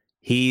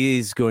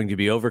 he's going to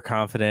be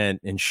overconfident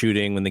in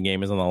shooting when the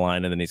game is on the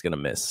line, and then he's going to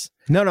miss.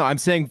 No, I'm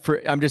saying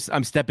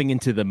I'm stepping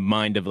into the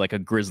mind of like a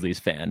Grizzlies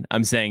fan.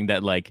 I'm saying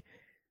that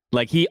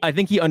I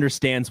think he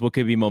understands what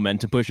could be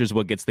momentum pushers,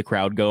 what gets the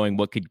crowd going,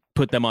 what could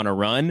put them on a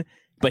run,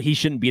 but he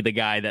shouldn't be the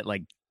guy that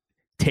like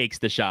takes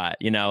the shot.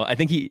 I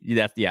think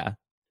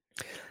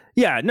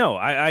Yeah, no,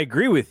 I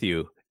agree with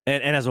you.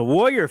 And as a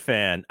Warrior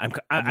fan,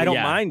 I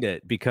don't mind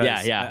it because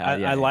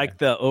I like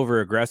the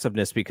over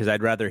aggressiveness because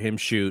I'd rather him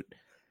shoot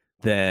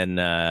than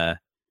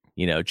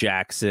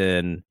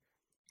Jackson,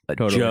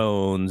 totally.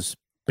 Jones,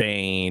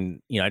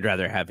 Bane. I'd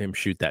rather have him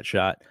shoot that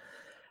shot.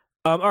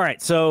 All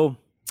right, so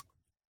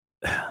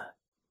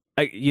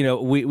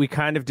we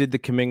kind of did the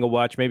Kuminga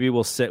watch. Maybe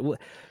we'll sit.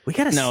 We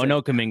gotta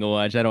no Kuminga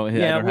watch. I don't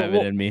have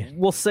it in me.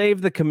 We'll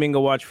save the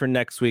Kuminga watch for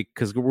next week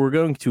because we're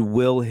going to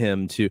will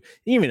him to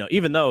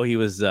even though he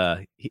was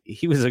a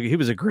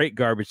great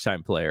garbage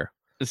time player.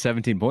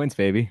 17 points,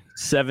 baby.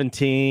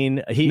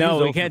 17. We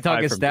can't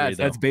talk his stats.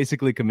 That's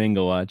basically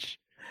Kuminga watch.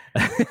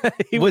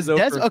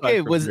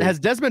 Has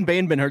Desmond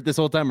Bane been hurt this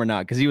whole time or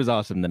not? Because he was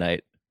awesome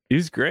tonight. He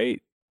was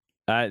great.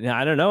 I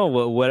don't know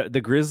what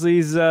the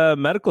Grizzlies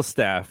medical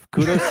staff.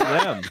 Kudos to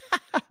them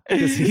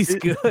because he's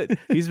good.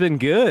 He's been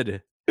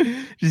good.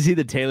 Did you see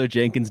the Taylor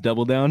Jenkins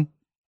double down?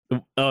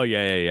 Oh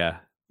yeah.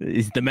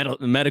 The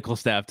medical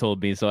staff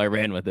told me, so I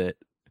ran with it.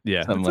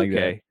 Yeah, something like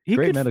okay. That.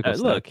 Great medical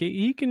staff. Look,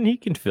 he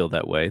can feel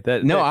that way.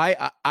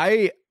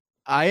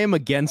 I am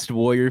against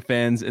Warrior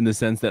fans in the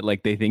sense that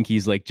like they think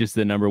he's like just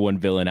the number one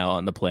villain out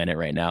on the planet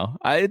right now.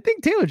 I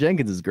think Taylor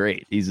Jenkins is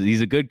great.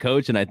 He's a good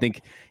coach, and I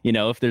think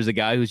if there's a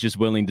guy who's just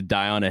willing to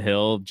die on a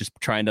hill, just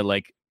trying to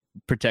like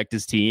protect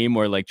his team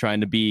or like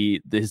trying to be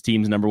his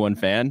team's number one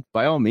fan,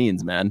 by all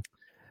means, man.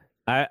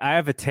 I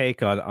have a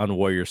take on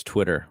Warriors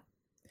Twitter,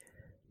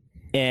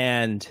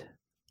 and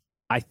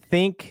I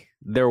think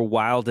they're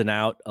wilding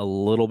out a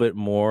little bit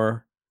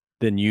more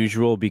than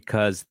usual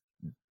because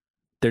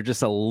they're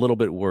just a little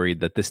bit worried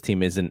that this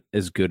team isn't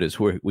as good as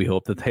we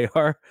hope that they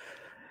are.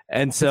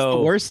 And so it's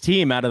the worst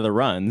team out of the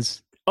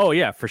runs. Oh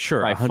yeah, for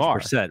sure. By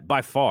 100%,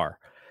 by far.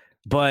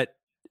 But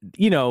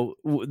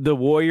the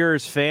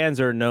Warriors fans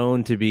are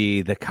known to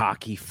be the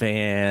cocky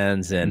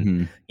fans.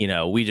 And,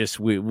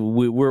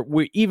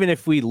 we're even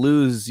if we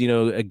lose,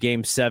 a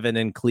game 7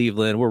 in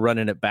Cleveland, we're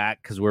running it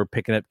back because we're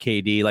picking up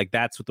KD. Like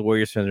that's what the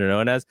Warriors fans are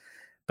known as.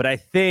 But I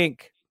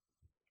think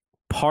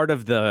part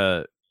of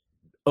the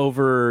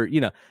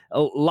a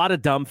lot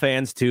of dumb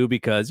fans too,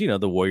 because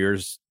the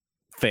Warriors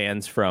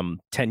fans from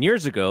 10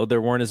 years ago,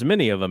 there weren't as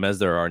many of them as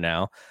there are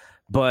now.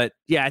 But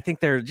yeah, I think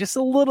they're just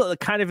a little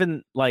kind of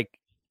in like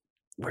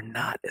we're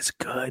not as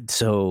good.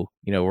 So,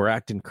 we're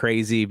acting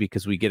crazy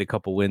because we get a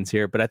couple wins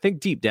here. But I think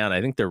deep down, I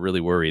think they're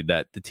really worried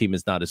that the team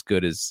is not as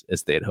good as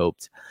they had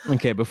hoped.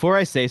 Okay, before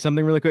I say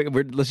something really quick,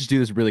 let's just do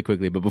this really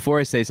quickly. But before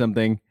I say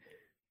something,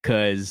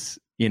 because,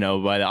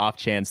 by the off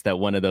chance that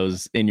one of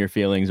those In Your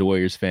Feelings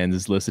Warriors fans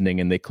is listening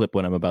and they clip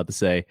what I'm about to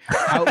say,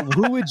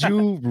 who would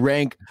you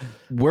rank?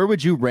 Where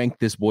would you rank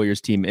this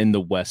Warriors team in the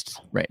West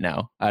right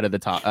now out of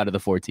the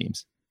 4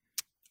 teams?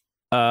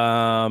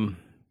 They're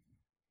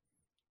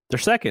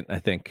second, I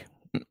think.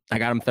 I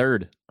got them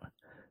third.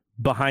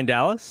 Behind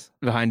Dallas?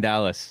 Behind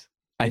Dallas.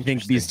 I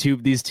think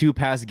these two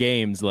past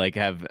games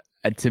have,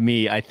 to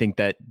me, I think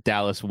that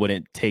Dallas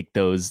wouldn't take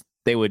those.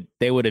 They would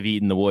have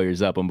eaten the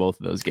Warriors up on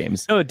both of those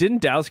games. Oh,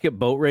 didn't Dallas get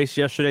boat raced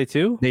yesterday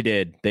too? They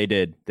did.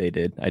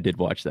 I did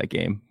watch that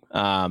game.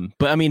 But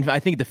I mean, I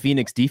think the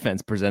Phoenix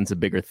defense presents a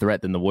bigger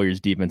threat than the Warriors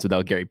defense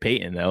without Gary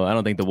Payton, though. I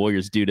don't think the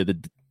Warriors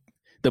the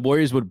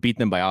Warriors would beat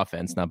them by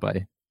offense, not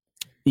by.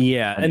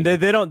 Yeah, and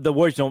they don't. The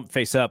Warriors don't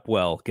face up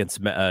well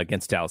against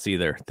Dallas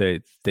either.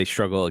 They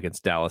struggle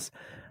against Dallas.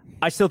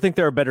 I still think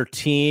they're a better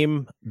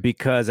team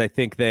because I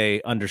think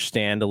they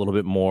understand a little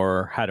bit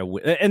more how to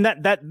win, and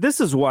that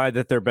this is why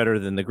that they're better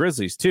than the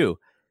Grizzlies too.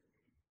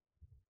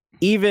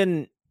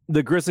 Even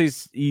the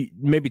Grizzlies,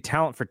 maybe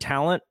talent for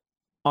talent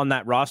on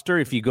that roster.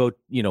 If you go,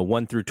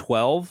 1 through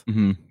 12,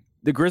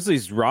 the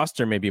Grizzlies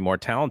roster may be more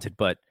talented,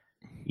 but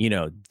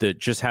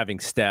just having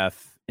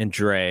Steph and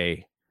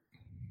Dre.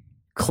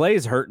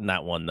 Clay's hurting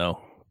that one though.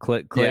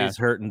 Clay's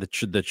hurting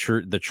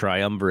the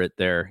triumvirate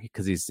there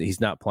because he's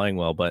not playing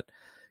well. But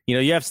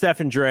you have Steph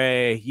and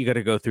Dre. You got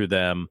to go through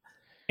them.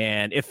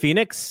 And if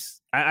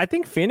Phoenix, I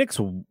think Phoenix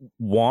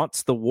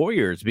wants the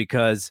Warriors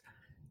because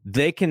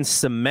they can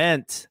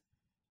cement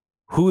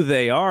who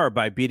they are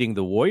by beating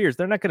the Warriors.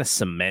 They're not going to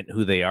cement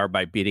who they are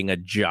by beating a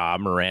Ja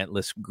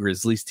Morantless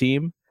Grizzlies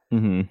team.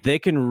 Mm-hmm. They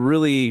can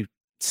really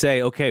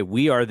say, okay,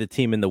 we are the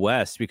team in the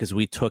West because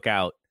we took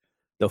out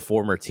the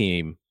former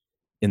team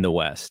in the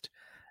West.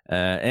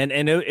 I think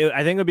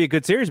it'll be a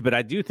good series, but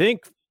I do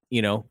think,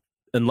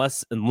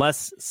 unless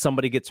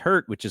somebody gets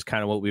hurt, which is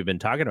kind of what we've been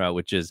talking about,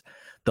 which is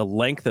the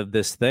length of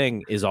this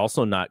thing is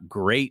also not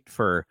great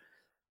for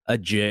a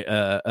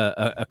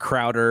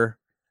Crowder,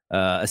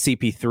 a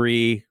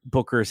CP3,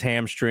 Booker's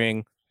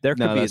hamstring.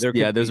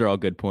 Those are all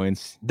good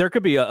points. There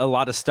could be a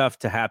lot of stuff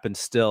to happen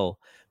still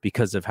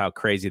because of how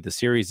crazy the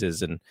series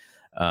is. And,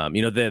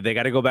 they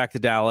got to go back to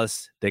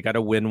Dallas. They got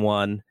to win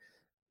one.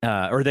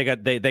 Or they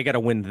got to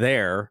win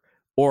there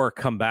or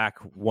come back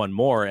one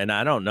more. And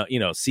I don't know,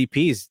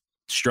 CP's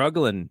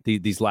struggling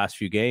these last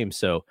few games.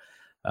 So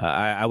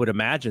I would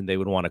imagine they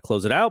would want to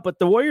close it out, but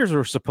the Warriors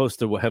were supposed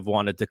to have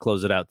wanted to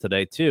close it out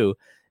today too.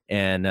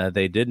 And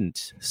they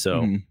didn't.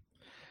 So,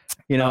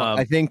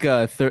 I think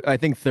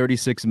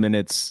 36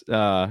 minutes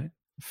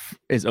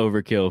is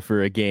overkill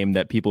for a game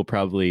that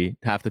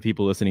half the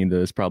people listening to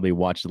this probably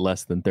watched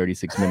less than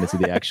 36 minutes of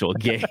the actual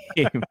game.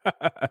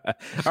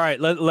 All right,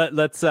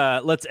 let's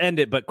end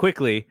it, but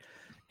quickly,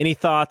 any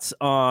thoughts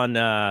on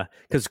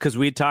because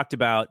we had talked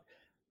about,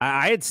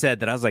 I had said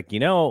that I was like,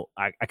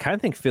 I kind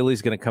of think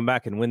Philly's going to come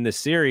back and win this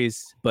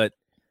series, but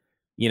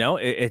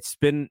it's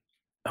been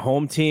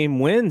home team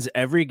wins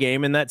every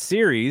game in that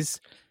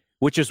series,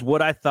 which is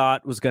what I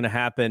thought was going to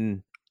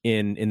happen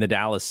in the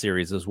Dallas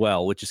series as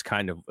well, which is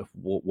kind of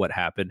what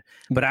happened.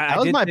 But that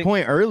was my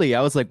point early.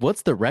 I was like,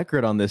 what's the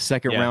record on this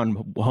second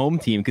round home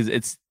team? Because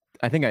it's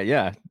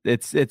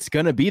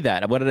going to be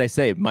that. What did I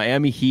say?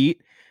 Miami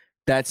Heat,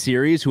 that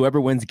series, whoever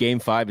wins game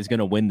 5 is going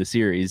to win the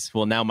series.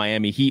 Well, now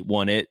Miami Heat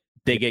won it.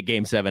 They get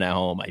game 7 at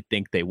home. I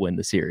think they win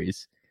the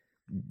series.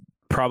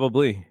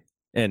 Probably.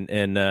 And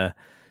I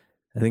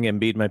think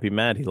Embiid might be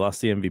mad. He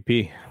lost the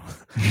MVP.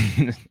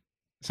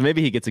 So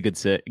maybe he gets a good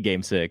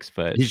game 6,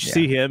 but did you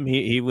see him?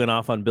 He went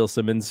off on Bill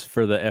Simmons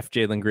for the F.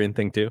 Jalen Green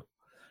thing too.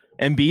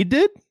 Embiid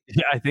did?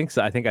 Yeah, I think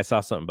so. I think I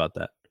saw something about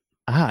that.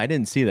 I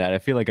didn't see that. I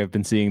feel like I've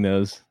been seeing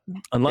those.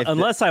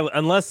 Unless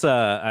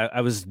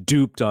I was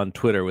duped on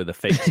Twitter with a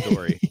fake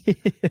story.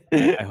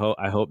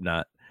 I hope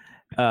not.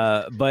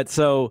 But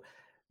so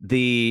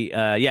the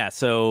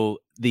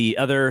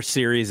other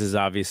series is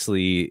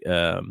obviously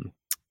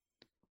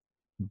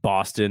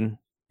Boston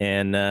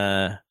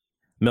and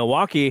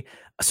Milwaukee.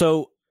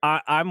 So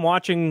I'm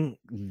watching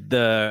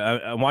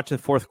the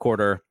fourth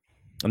quarter,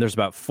 and there's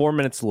about 4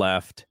 minutes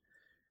left.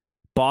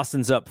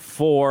 Boston's up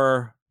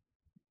 4.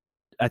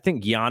 I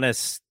think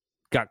Giannis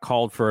got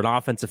called for an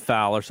offensive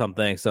foul or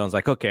something. So I was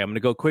like, okay, I'm going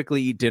to go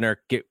quickly eat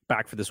dinner, get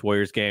back for this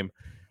Warriors game.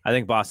 I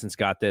think Boston's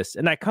got this.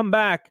 And I come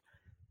back,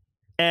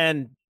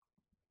 and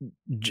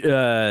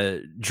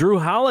Drew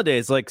Holiday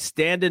is like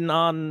standing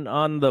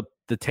on the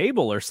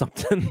table or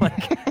something,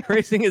 like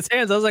raising his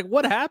hands. I was like,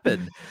 what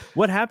happened?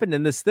 What happened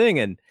in this thing?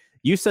 And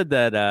you said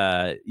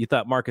that you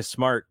thought Marcus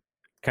Smart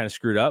kind of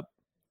screwed up.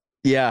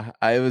 Yeah,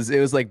 it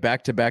was like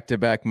back to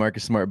back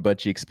Marcus Smart butt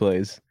cheeks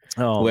plays.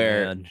 Oh,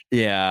 man.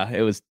 Yeah,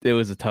 it was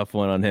a tough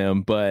one on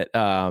him. But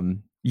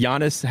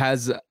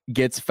Giannis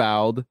gets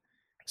fouled,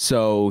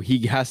 so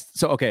he has.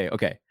 So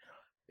okay.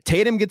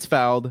 Tatum gets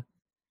fouled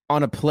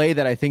on a play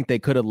that I think they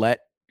could have let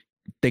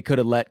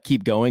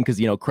keep going,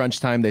 because crunch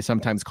time, they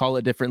sometimes call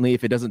it differently.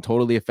 If it doesn't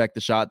totally affect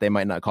the shot, they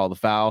might not call the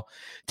foul.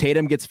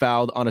 Tatum gets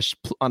fouled on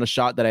a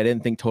shot that I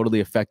didn't think totally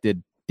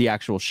affected the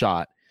actual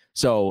shot.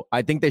 So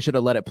I think they should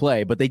have let it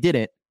play, but they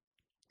didn't.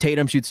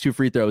 Tatum shoots 2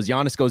 free throws.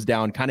 Giannis goes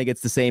down, kind of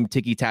gets the same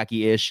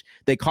ticky-tacky-ish.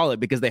 They call it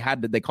because they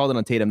called it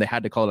on Tatum. They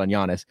had to call it on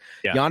Giannis.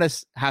 Yeah.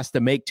 Giannis has to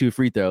make 2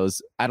 free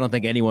throws. I don't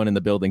think anyone in the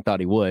building thought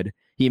he would.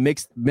 He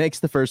makes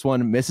the first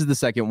one, misses the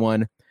second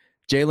one.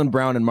 Jaylen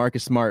Brown and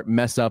Marcus Smart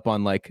mess up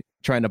on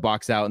trying to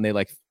box out, and they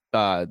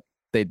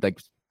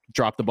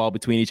drop the ball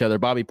between each other.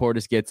 Bobby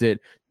Portis gets it,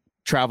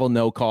 travel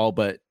no call,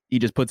 but he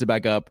just puts it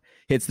back up,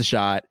 hits the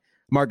shot.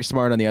 Marcus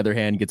Smart, on the other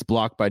hand, gets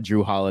blocked by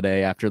Drew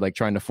Holiday after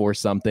trying to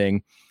force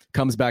something.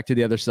 Comes back to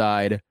the other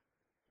side.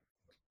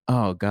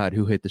 Oh God,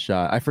 who hit the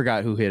shot? I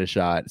forgot who hit a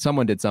shot.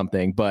 Someone did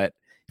something, but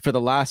for the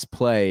last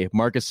play,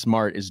 Marcus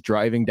Smart is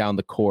driving down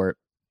the court.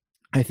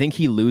 I think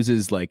he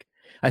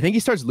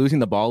starts losing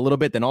the ball a little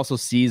bit, then also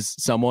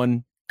sees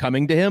someone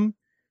coming to him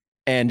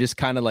and just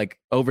kind of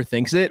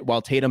overthinks it,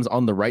 while Tatum's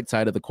on the right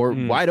side of the court,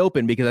 wide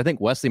open, because I think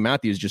Wesley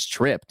Matthews just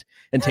tripped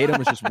and Tatum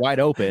was just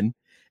wide open.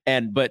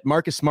 But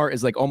Marcus Smart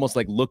is almost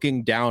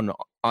looking down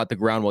at the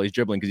ground while he's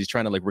dribbling, because he's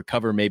trying to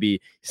recover. Maybe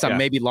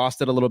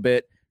lost it a little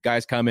bit.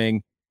 Guys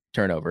coming,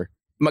 turnover.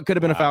 Could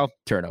have been a foul,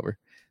 turnover.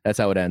 That's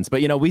how it ends.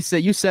 But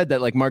you said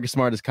that Marcus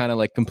Smart has kind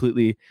of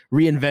completely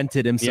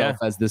reinvented himself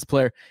as this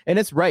player, and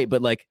it's right.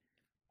 But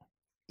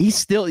he's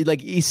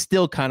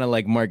still kind of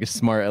like Marcus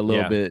Smart a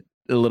little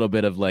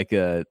bit of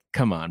a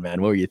come on,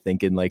 man, what were you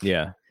thinking?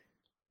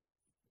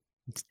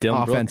 It's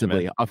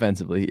Dylan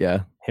offensively,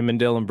 yeah. Him and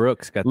Dylan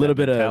Brooks got a little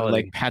bit of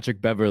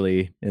Patrick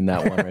Beverly in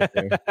that one right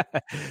there.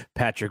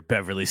 Patrick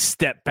Beverly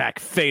step back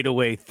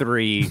fadeaway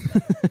 3.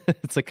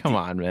 It's come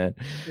on, man.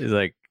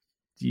 It's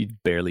you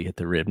barely hit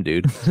the rim,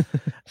 dude.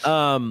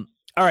 All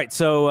right,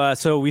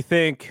 so we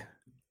think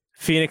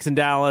Phoenix and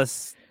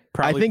Dallas.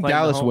 I think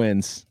Dallas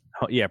wins.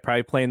 Yeah,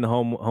 probably playing the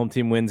home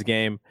team wins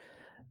game.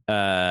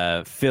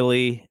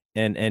 Philly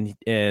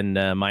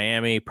and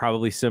Miami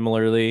probably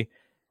similarly.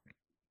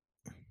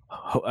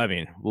 I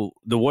mean,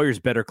 the Warriors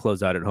better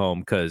close out at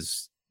home,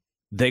 because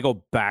they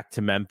go back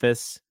to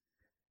Memphis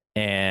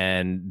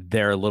and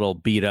they're a little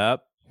beat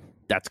up.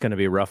 That's going to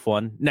be a rough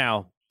one.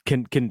 Now,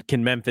 can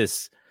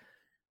Memphis?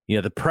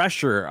 The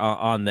pressure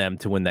on them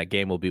to win that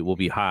game will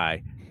be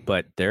high,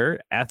 but they're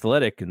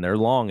athletic and they're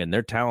long and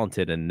they're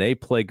talented and they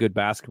play good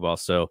basketball.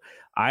 So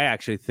I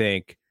actually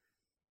think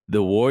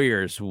the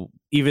Warriors,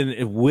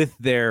 even with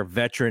their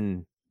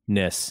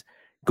veteranness,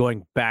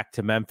 going back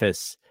to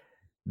Memphis,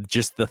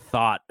 just the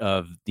thought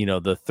of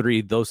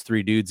those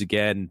 3 dudes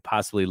again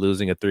possibly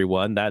losing a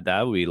 3-1,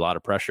 that would be a lot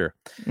of pressure.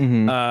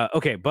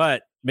 Okay,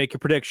 but make your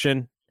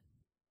prediction.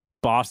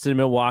 Boston,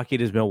 Milwaukee.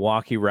 Does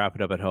Milwaukee wrap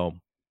it up at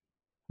home?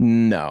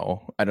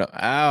 No, I don't.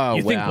 Oh,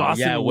 you think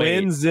Boston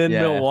wins in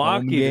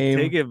Milwaukee to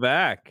take it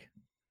back?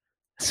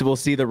 So we'll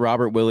see the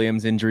Robert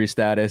Williams injury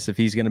status, if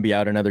he's going to be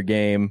out another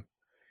game.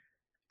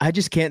 I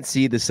just can't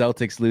see the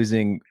Celtics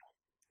losing.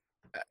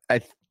 I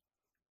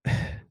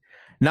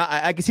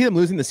can see them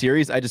losing the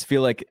series. I just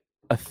feel like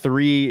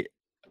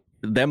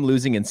them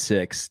losing in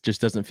 6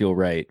 just doesn't feel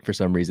right for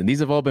some reason.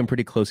 These have all been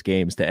pretty close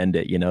games to end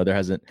it. There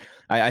hasn't.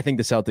 I think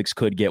the Celtics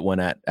could get one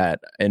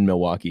in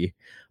Milwaukee.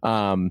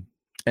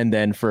 And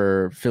then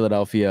for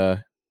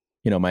Philadelphia,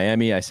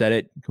 Miami, I said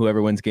it.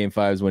 Whoever wins Game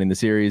 5 is winning the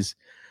series.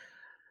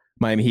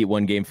 Miami Heat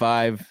won Game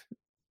 5.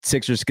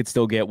 Sixers could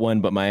still get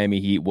one, but Miami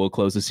Heat will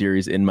close the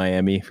series in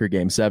Miami for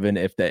Game 7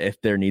 if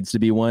there needs to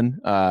be one.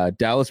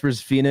 Dallas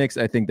versus Phoenix,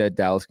 I think that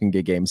Dallas can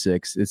get Game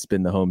 6. It's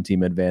been the home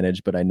team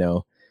advantage, but I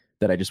know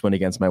that I just went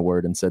against my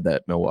word and said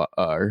that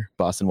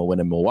Boston will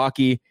win in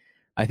Milwaukee.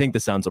 I think the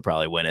Suns will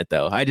probably win it,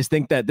 though. I just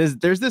think that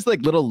there's this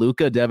little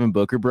Luka Devin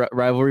Booker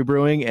rivalry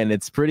brewing, and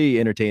it's pretty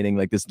entertaining.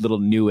 This little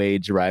new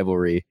age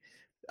rivalry.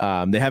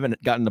 They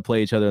haven't gotten to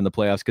play each other in the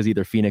playoffs because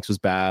either Phoenix was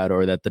bad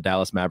or that the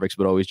Dallas Mavericks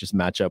would always just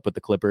match up with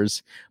the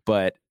Clippers.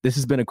 But this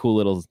has been a cool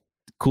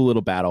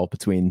little battle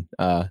between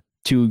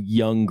 2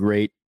 young,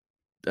 great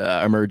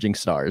emerging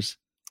stars.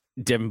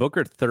 Devin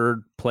Booker,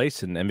 3rd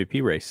place in the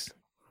MVP race.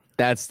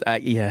 That's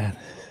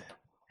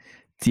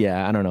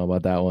Yeah, I don't know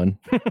about that one.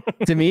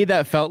 To me,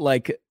 that felt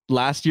like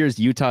last year's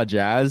Utah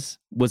Jazz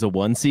was a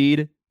 1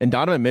 seed, and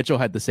Donovan Mitchell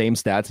had the same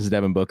stats as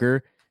Devin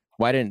Booker.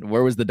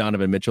 Where was the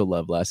Donovan Mitchell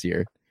love last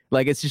year?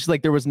 It's just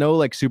there was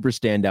no super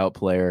standout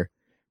player,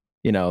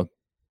 and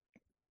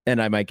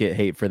I might get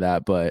hate for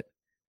that, but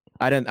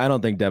I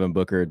don't think Devin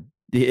Booker.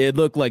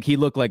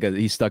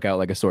 He stuck out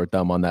like a sore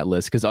thumb on that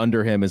list, because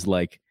under him is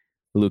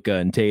Luka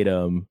and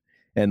Tatum,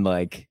 and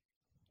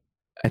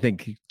I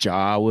think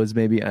Ja was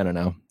maybe, I don't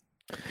know.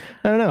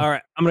 All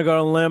right, I'm going to go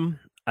on a limb.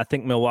 I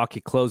think Milwaukee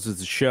closes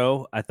the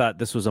show. I thought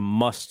this was a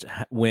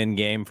must-win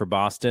game for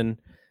Boston.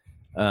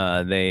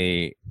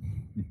 They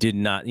did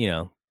not,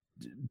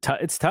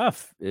 it's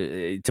tough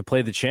to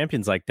play the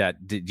champions like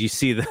that. Did you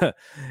see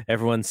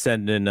everyone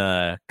sending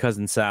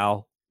Cousin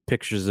Sal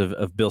pictures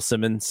of Bill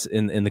Simmons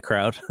in the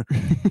crowd.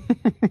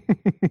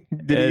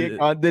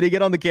 Did he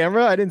get on the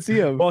camera? I didn't see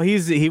him. Well,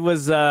 he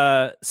was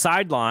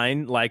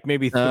sideline, like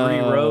maybe 3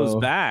 rows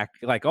back,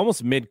 like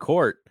almost mid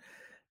court.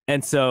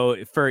 And so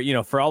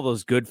for all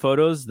those good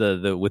photos,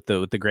 the with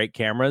the great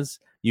cameras,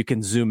 you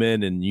can zoom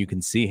in and you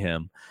can see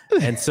him.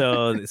 And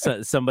so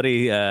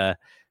somebody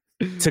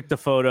took the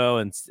photo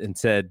and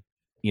said,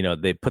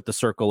 they put the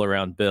circle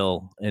around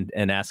Bill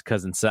and asked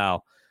Cousin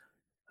Sal,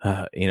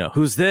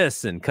 who's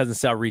this? And Cousin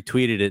Sal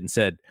retweeted it and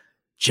said,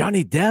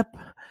 Johnny Depp.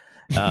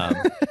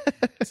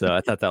 So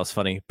I thought that was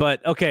funny.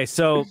 But okay,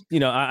 so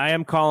I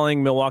am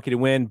calling Milwaukee to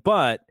win,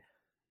 but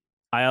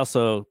I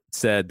also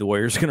said the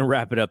Warriors are going to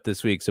wrap it up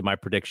this week. So my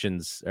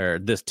predictions are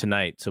this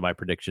tonight. So my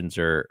predictions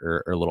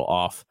are a little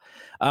off.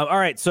 All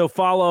right. So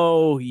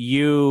follow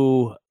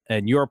you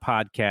and your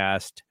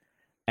podcast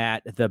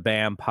at the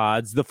BAM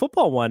Pods. The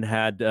football one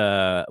had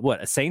a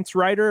Saints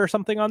writer or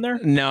something on there?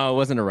 No, it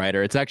wasn't a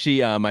writer. It's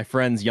actually my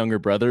friend's younger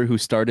brother who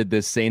started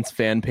this Saints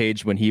fan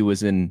page when he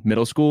was in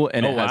middle school,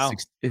 and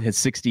it has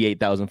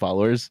 68,000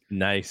 followers.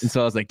 Nice. And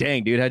so I was like,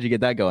 dang, dude, how'd you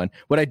get that going?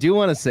 What I do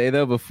want to say,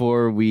 though,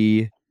 before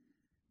we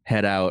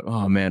head out,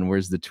 oh man,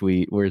 where's the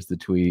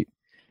tweet?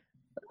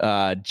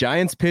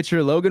 Giants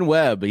pitcher Logan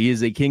Webb, he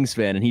is a Kings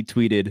fan, and he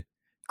tweeted,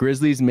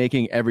 Grizzlies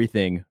making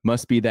everything.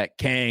 Must be that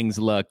Kang's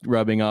luck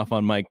rubbing off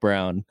on Mike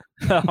Brown.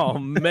 Oh,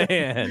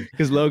 man.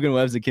 Because Logan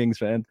Webb's a Kings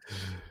fan.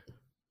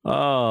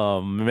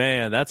 Oh,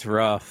 man. That's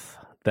rough.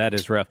 That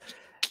is rough.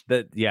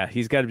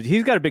 He's got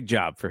a big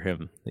job for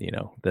him.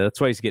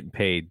 That's why he's getting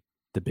paid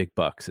the big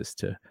bucks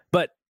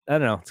but I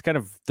don't know. It's kind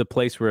of the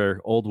place where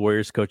old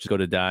Warriors coaches go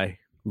to die.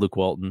 Luke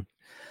Walton.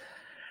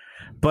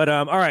 But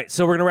all right,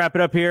 so we're gonna wrap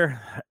it up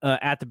here.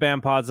 At the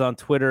BAM Pods on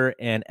Twitter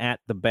and at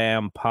the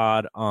BAM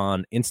Pod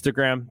on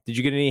Instagram. Did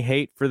you get any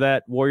hate for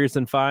that Warriors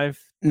in 5?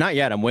 Not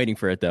yet. I'm waiting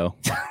for it though.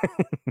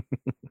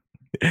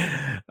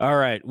 All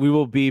right, we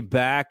will be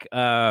back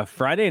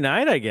Friday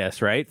night, I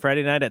guess. Right,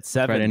 Friday night at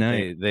 7. Friday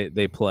night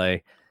they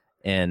play,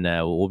 and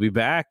we'll be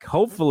back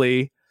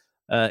hopefully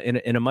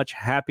in a much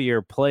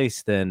happier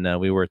place than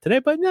we were today.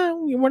 But no,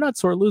 we're not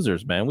sore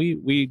losers, man.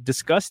 We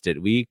discussed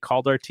it. We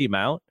called our team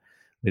out.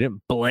 We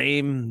didn't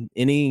blame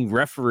any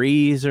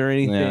referees or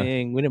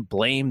anything. Yeah. We didn't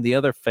blame the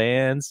other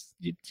fans.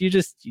 You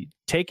just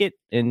take it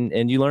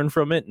and you learn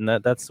from it, and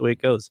that's the way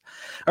it goes.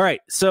 All right.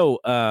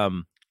 So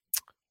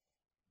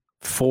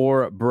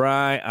for Bri,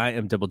 I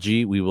am Double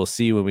G. We will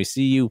see you when we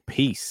see you.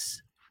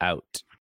 Peace out.